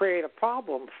create a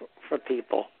problem for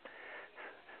people.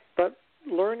 But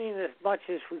learning as much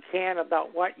as we can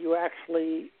about what you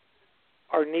actually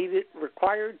are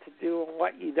required to do and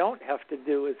what you don't have to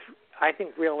do is, I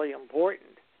think, really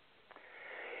important.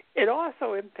 It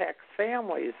also impacts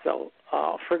families. So,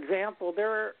 for example,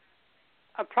 there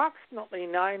approximately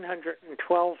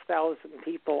 912,000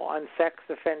 people on sex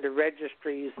offender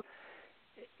registries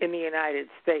in the United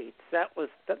States. That was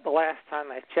the last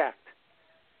time I checked.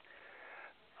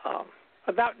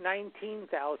 About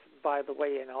 19,000, by the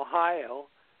way, in Ohio.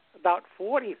 About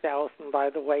 40,000, by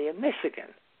the way, in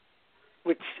Michigan,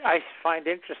 which I find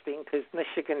interesting because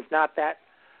Michigan's not that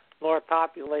more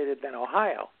populated than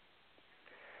Ohio.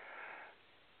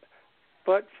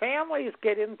 But families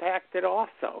get impacted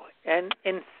also, and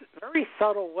in very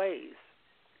subtle ways.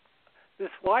 This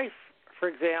wife, for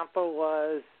example,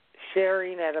 was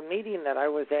sharing at a meeting that I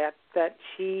was at that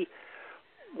she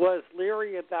was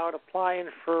leery about applying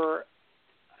for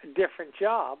a different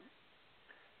job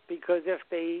because if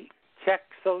they check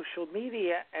social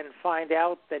media and find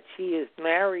out that she is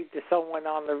married to someone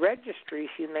on the registry,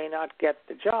 she may not get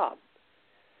the job,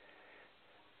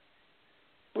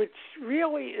 which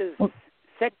really is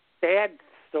such a bad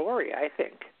story, I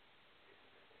think.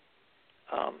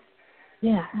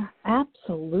 Yeah,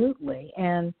 absolutely.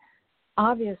 And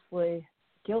obviously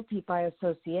guilty by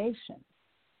association.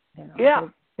 You know, yeah.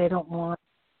 They don't want,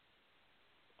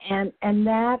 and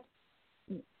that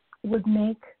would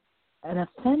make an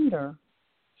offender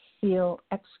feel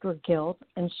extra guilt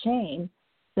and shame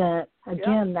that,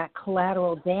 again, that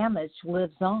collateral damage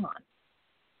lives on.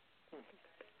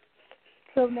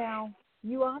 So now,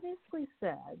 you obviously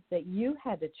said that you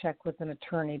had to check with an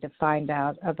attorney to find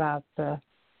out about the,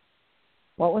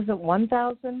 what was it,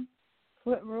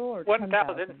 1,000-foot rule or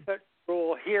 1,000-foot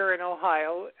rule here in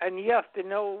Ohio, and you have to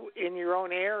know in your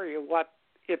own area what,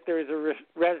 if there's a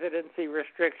residency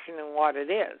restriction and what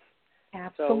it is.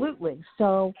 Absolutely.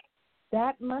 So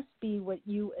that must be what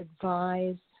you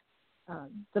advise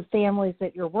the families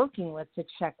that you're working with to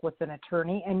check with an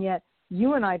attorney, and yet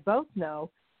you and I both know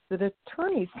that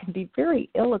attorneys can be very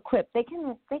ill-equipped. They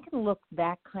can look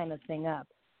that kind of thing up,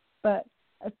 but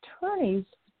attorneys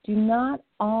do not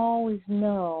always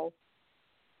know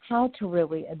how to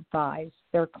really advise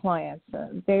their clients.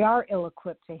 They are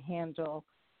ill-equipped to handle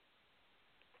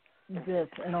this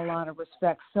in a lot of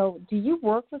respects. So do you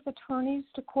work with attorneys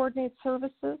to coordinate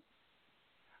services?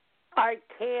 I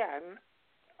can.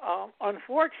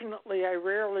 Unfortunately, I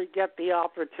rarely get the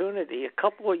opportunity. A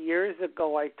couple of years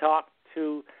ago, I talked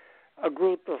to a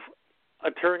group of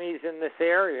attorneys in this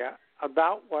area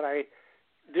about what I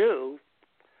do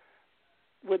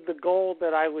with the goal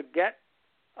that I would get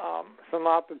some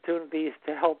opportunities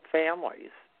to help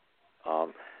families.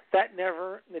 That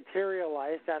never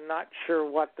materialized. I'm not sure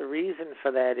what the reason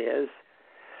for that is.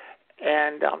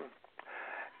 And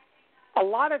a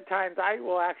lot of times I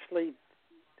will actually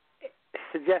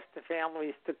suggest to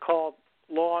families to call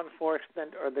law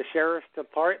enforcement or the sheriff's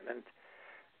department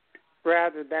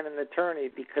rather than an attorney,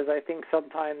 because I think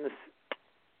sometimes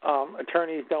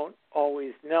attorneys don't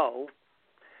always know.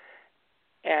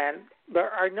 And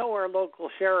I know our local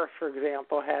sheriff, for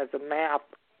example, has a map,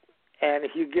 and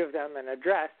if you give them an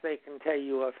address, they can tell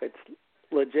you if it's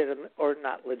legitimate or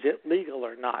not legal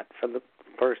or not for the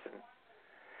person.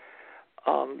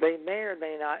 They may or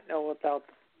may not know about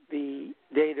the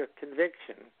date of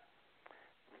conviction.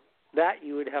 That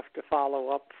you would have to follow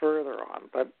up further on,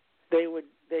 but they would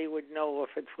know if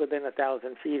it's within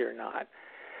 1,000 feet or not.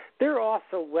 There are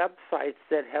also websites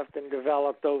that have been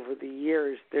developed over the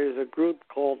years. There's a group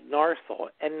called NARSOL,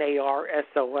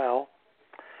 NARSOL,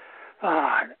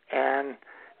 and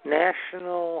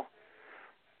National.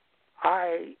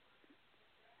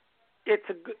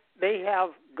 They have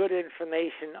good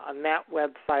information on that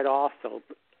website also,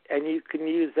 and you can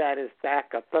use that as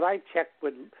backup. But I checked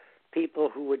with people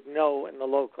who would know in the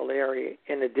local area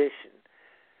in addition.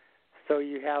 So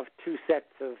you have two sets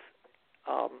of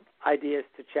ideas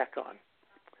to check on.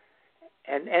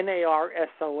 And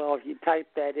NARSOL, if you type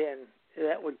that in,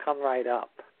 that would come right up.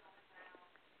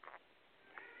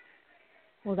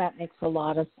 Well, that makes a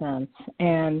lot of sense.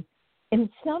 And in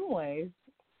some ways,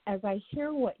 as I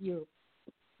hear what you're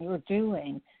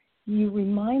doing, you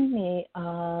remind me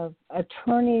of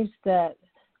attorneys that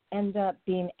end up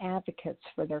being advocates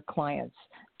for their clients.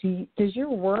 Does your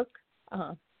work,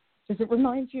 does it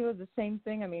remind you of the same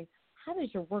thing? I mean, how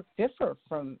does your work differ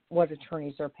from what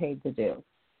attorneys are paid to do?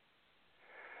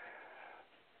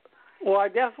 Well, I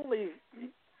definitely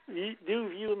do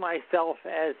view myself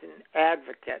as an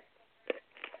advocate.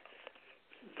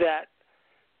 That,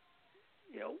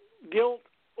 guilt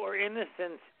or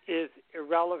innocence is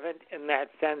irrelevant in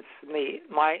that sense for me.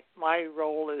 My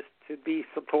role is to be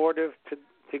supportive,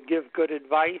 to give good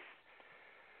advice,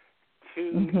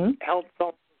 to help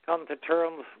someone come to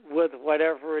terms with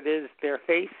whatever it is they're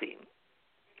facing.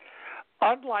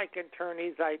 Unlike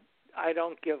attorneys, I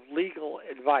don't give legal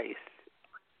advice.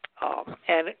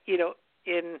 And,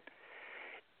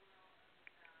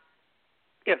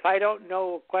 if I don't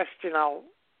know a question, I'll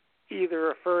either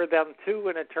refer them to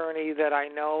an attorney that I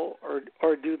know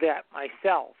or do that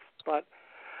myself. But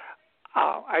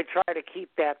I try to keep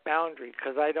that boundary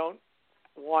because I don't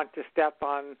want to step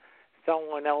on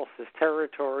someone else's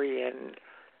territory, and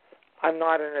I'm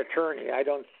not an attorney. I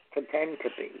don't pretend to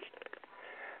be.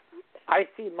 I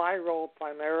see my role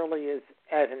primarily as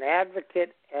an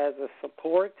advocate, as a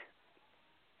support,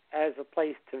 as a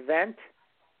place to vent.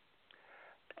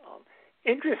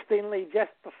 Interestingly,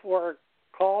 just before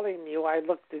calling you, I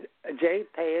looked at a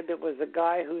JPay. There was a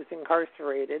guy who's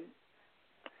incarcerated,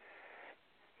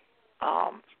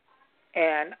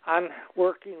 and I'm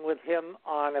working with him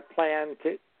on a plan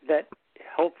that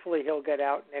hopefully he'll get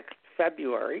out next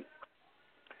February.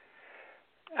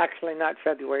 Actually, not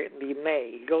February, it'll be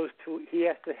May. He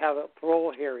has to have a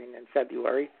parole hearing in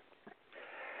February.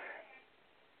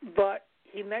 But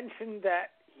he mentioned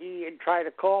that he had tried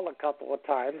to call a couple of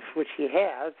times, which he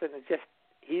has, and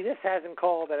he just hasn't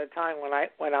called at a time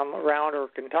when I'm around or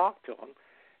can talk to him.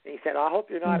 And he said, "I hope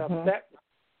you're not upset."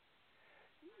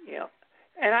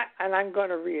 And I'm going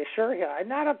to reassure him, I'm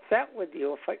not upset with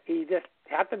you if he just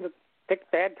happened to pick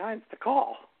bad times to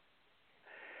call.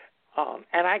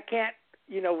 And I can't,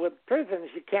 with prisons,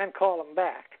 you can't call them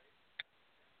back.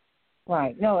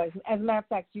 Right. No, as a matter of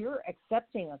fact, you're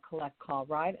accepting a collect call,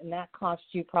 right? And that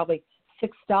costs you probably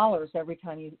 $6 every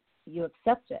time you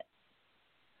accept it.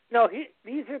 No,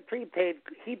 these are prepaid.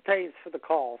 He pays for the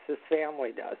calls. His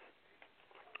family does.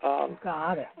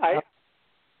 Got it.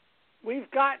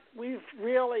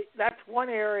 That's one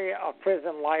area of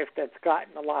prison life that's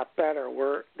gotten a lot better,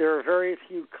 where there are very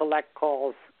few collect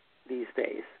calls these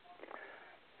days.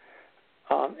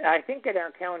 I think in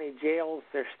our county jails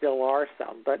there still are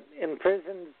some, but in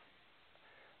prisons,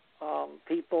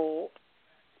 people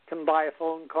can buy a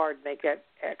phone card and they get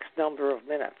X number of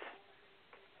minutes.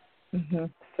 Mm-hmm.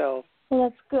 So, well,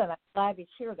 that's good. I'm glad to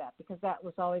hear that, because that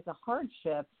was always a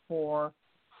hardship for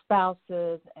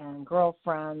spouses and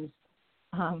girlfriends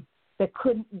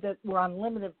that were on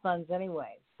limited funds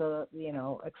anyway. So,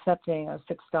 accepting a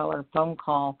 $6 phone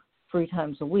call 3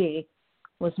 times a week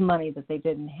was money that they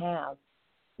didn't have.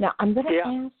 Now, I'm going to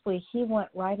ask Lee, he went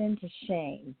right into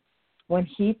shame. When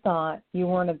he thought you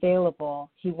weren't available,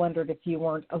 he wondered if you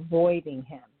weren't avoiding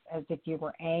him, as if you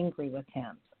were angry with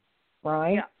him,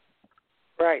 right? Yeah,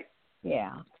 right.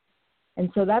 Yeah. And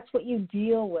so that's what you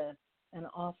deal with an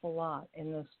awful lot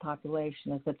in this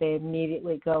population, is that they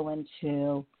immediately go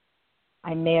into,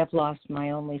 I may have lost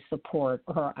my only support,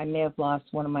 or I may have lost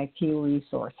one of my few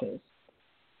resources.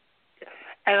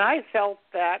 And I felt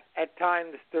that at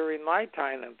times during my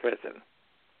time in prison.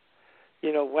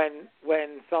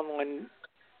 When someone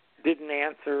didn't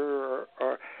answer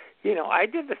or I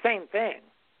did the same thing.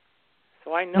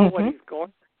 So I know what he's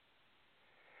going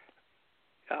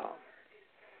through.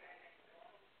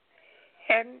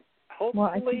 And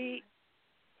hopefully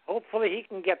he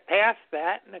can get past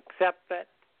that and accept that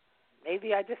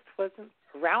maybe I just wasn't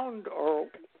around or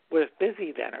was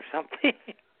busy then or something.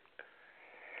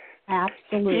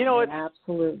 Absolutely,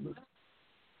 absolutely.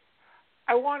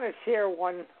 I want to share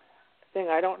one thing.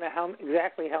 I don't know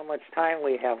exactly how much time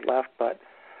we have left, but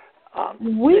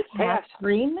we have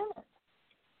 3 minutes.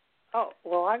 Oh,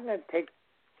 well, I'm going to take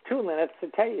 2 minutes to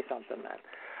tell you something then.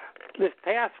 This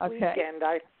past weekend,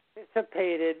 I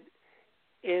participated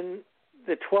in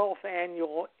the 12th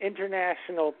Annual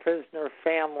International Prisoner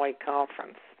Family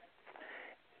Conference,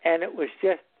 and it was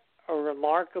just a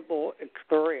remarkable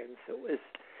experience.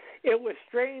 It was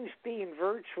strange being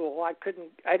virtual. I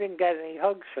didn't get any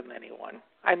hugs from anyone.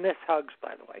 I miss hugs,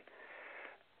 by the way.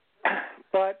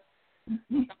 But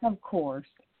of course,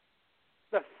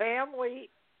 the family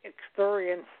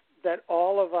experience that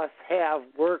all of us have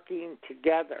working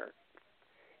together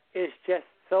is just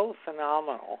so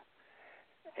phenomenal.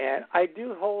 And I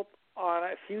do hope on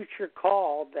a future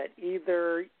call that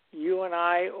either you and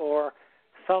I or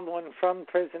someone from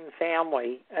Prison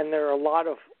Family, and there are a lot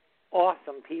of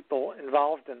awesome people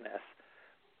involved in this,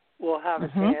 will have a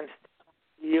chance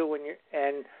to you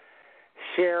and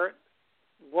share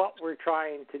what we're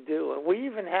trying to do. And we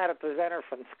even had a presenter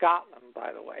from Scotland,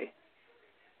 by the way.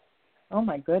 Oh,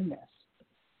 my goodness.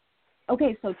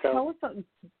 Okay, so tell us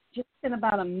just in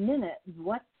about a minute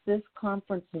what this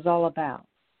conference is all about.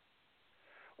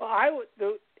 Well,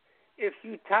 if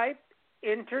you type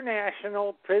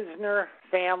International Prisoner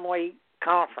Family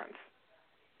Conference,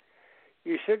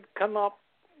 you should come up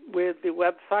with the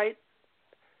website.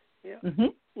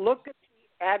 Look at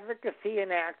the advocacy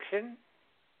in action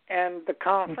and the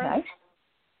conference.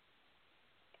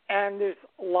 And there's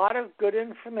a lot of good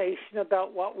information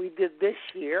about what we did this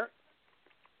year.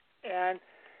 And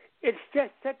it's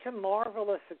just such a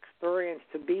marvelous experience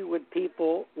to be with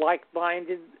people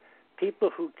like-minded, people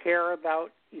who care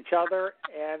about each other,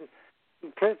 and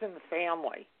prison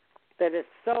family that is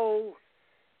so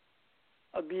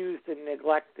abused and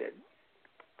neglected.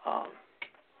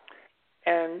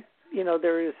 And, you know,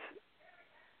 there's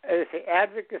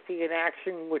advocacy in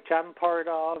action, which I'm part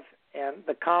of, and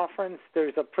the conference.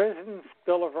 There's a prison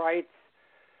Bill of Rights,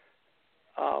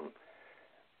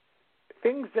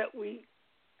 things that we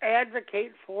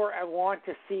advocate for and want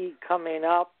to see coming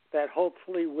up that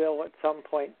hopefully will at some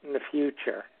point in the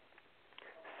future.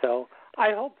 So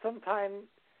I hope sometime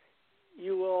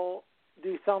you will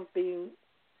do something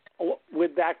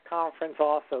with that conference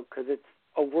also, because it's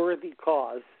a worthy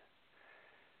cause.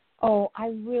 Oh, I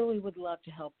really would love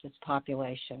to help this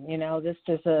population. You know, this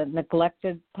is a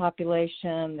neglected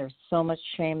population. There's so much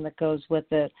shame that goes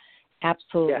with it.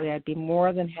 Absolutely. Yeah. I'd be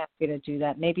more than happy to do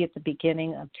that, maybe at the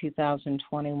beginning of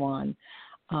 2021.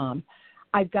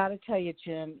 I've got to tell you,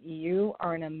 Jim, you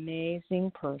are an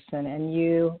amazing person, and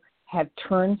you have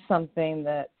turned something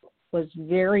that was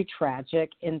very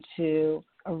tragic into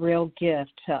a real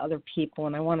gift to other people.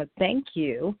 And I want to thank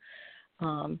you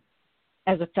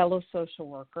as a fellow social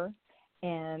worker,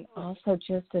 and also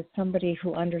just as somebody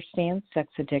who understands sex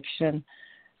addiction,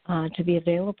 to be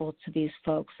available to these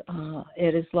folks.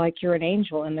 It is like you're an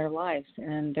angel in their lives,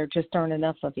 and there just aren't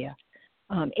enough of you.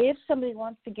 If somebody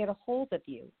wants to get a hold of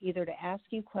you, either to ask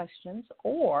you questions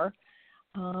or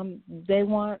they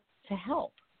want to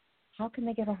help, how can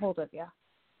they get a hold of you?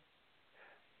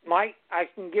 I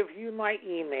can give you my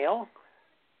email.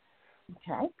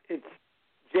 Okay. It's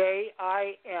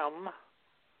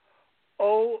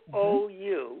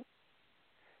JIMOOU.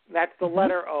 That's the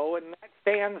letter O, and that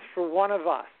stands for one of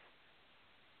us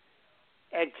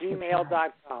at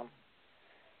gmail.com.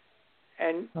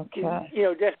 And, you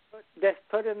know, just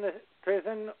put in the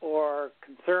prison or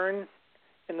concerns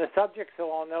in the subject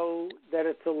so I'll know that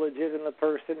it's a legitimate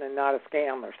person and not a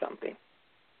scam or something.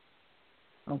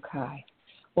 Okay.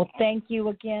 Well, thank you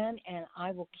again, and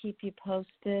I will keep you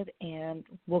posted, and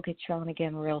we'll get you on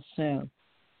again real soon.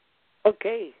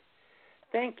 Okay.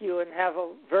 Thank you, and have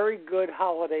a very good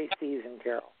holiday season,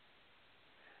 Carol.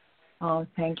 Oh,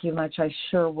 thank you much. I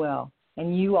sure will.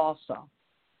 And you also.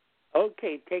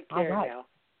 Okay, take care now.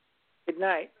 Good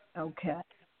night. Okay.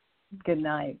 Good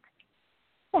night.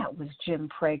 That was Jim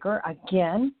Prager.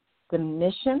 Again, the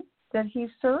mission that he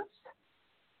serves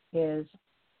is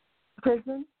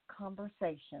prison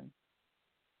conversation.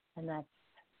 And that's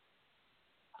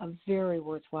a very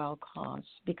worthwhile cause,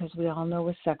 because we all know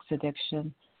with sex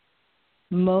addiction,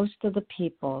 most of the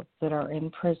people that are in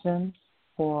prison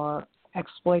for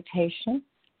exploitation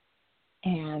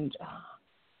and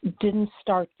didn't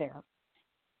start there.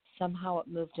 Somehow it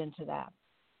moved into that.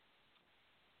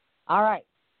 All right.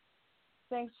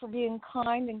 Thanks for being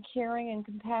kind and caring and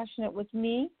compassionate with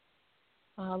me.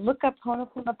 Look up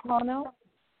Ho'oponopono.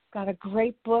 Got a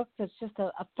great book that's just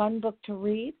a fun book to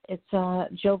read. It's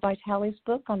Joe Vitale's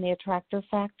book on the Attractor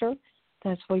Factor.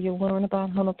 That's where you learn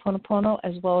about Ho'oponopono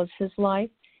as well as his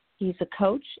life. He's a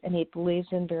coach, and he believes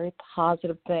in very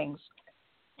positive things.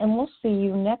 And we'll see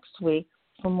you next week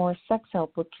for more Sex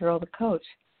Help with Carol the Coach.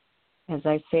 As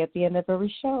I say at the end of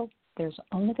every show, there's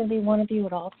only going to be one of you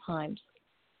at all times.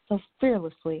 So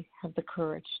fearlessly have the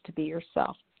courage to be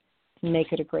yourself.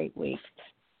 Make it a great week.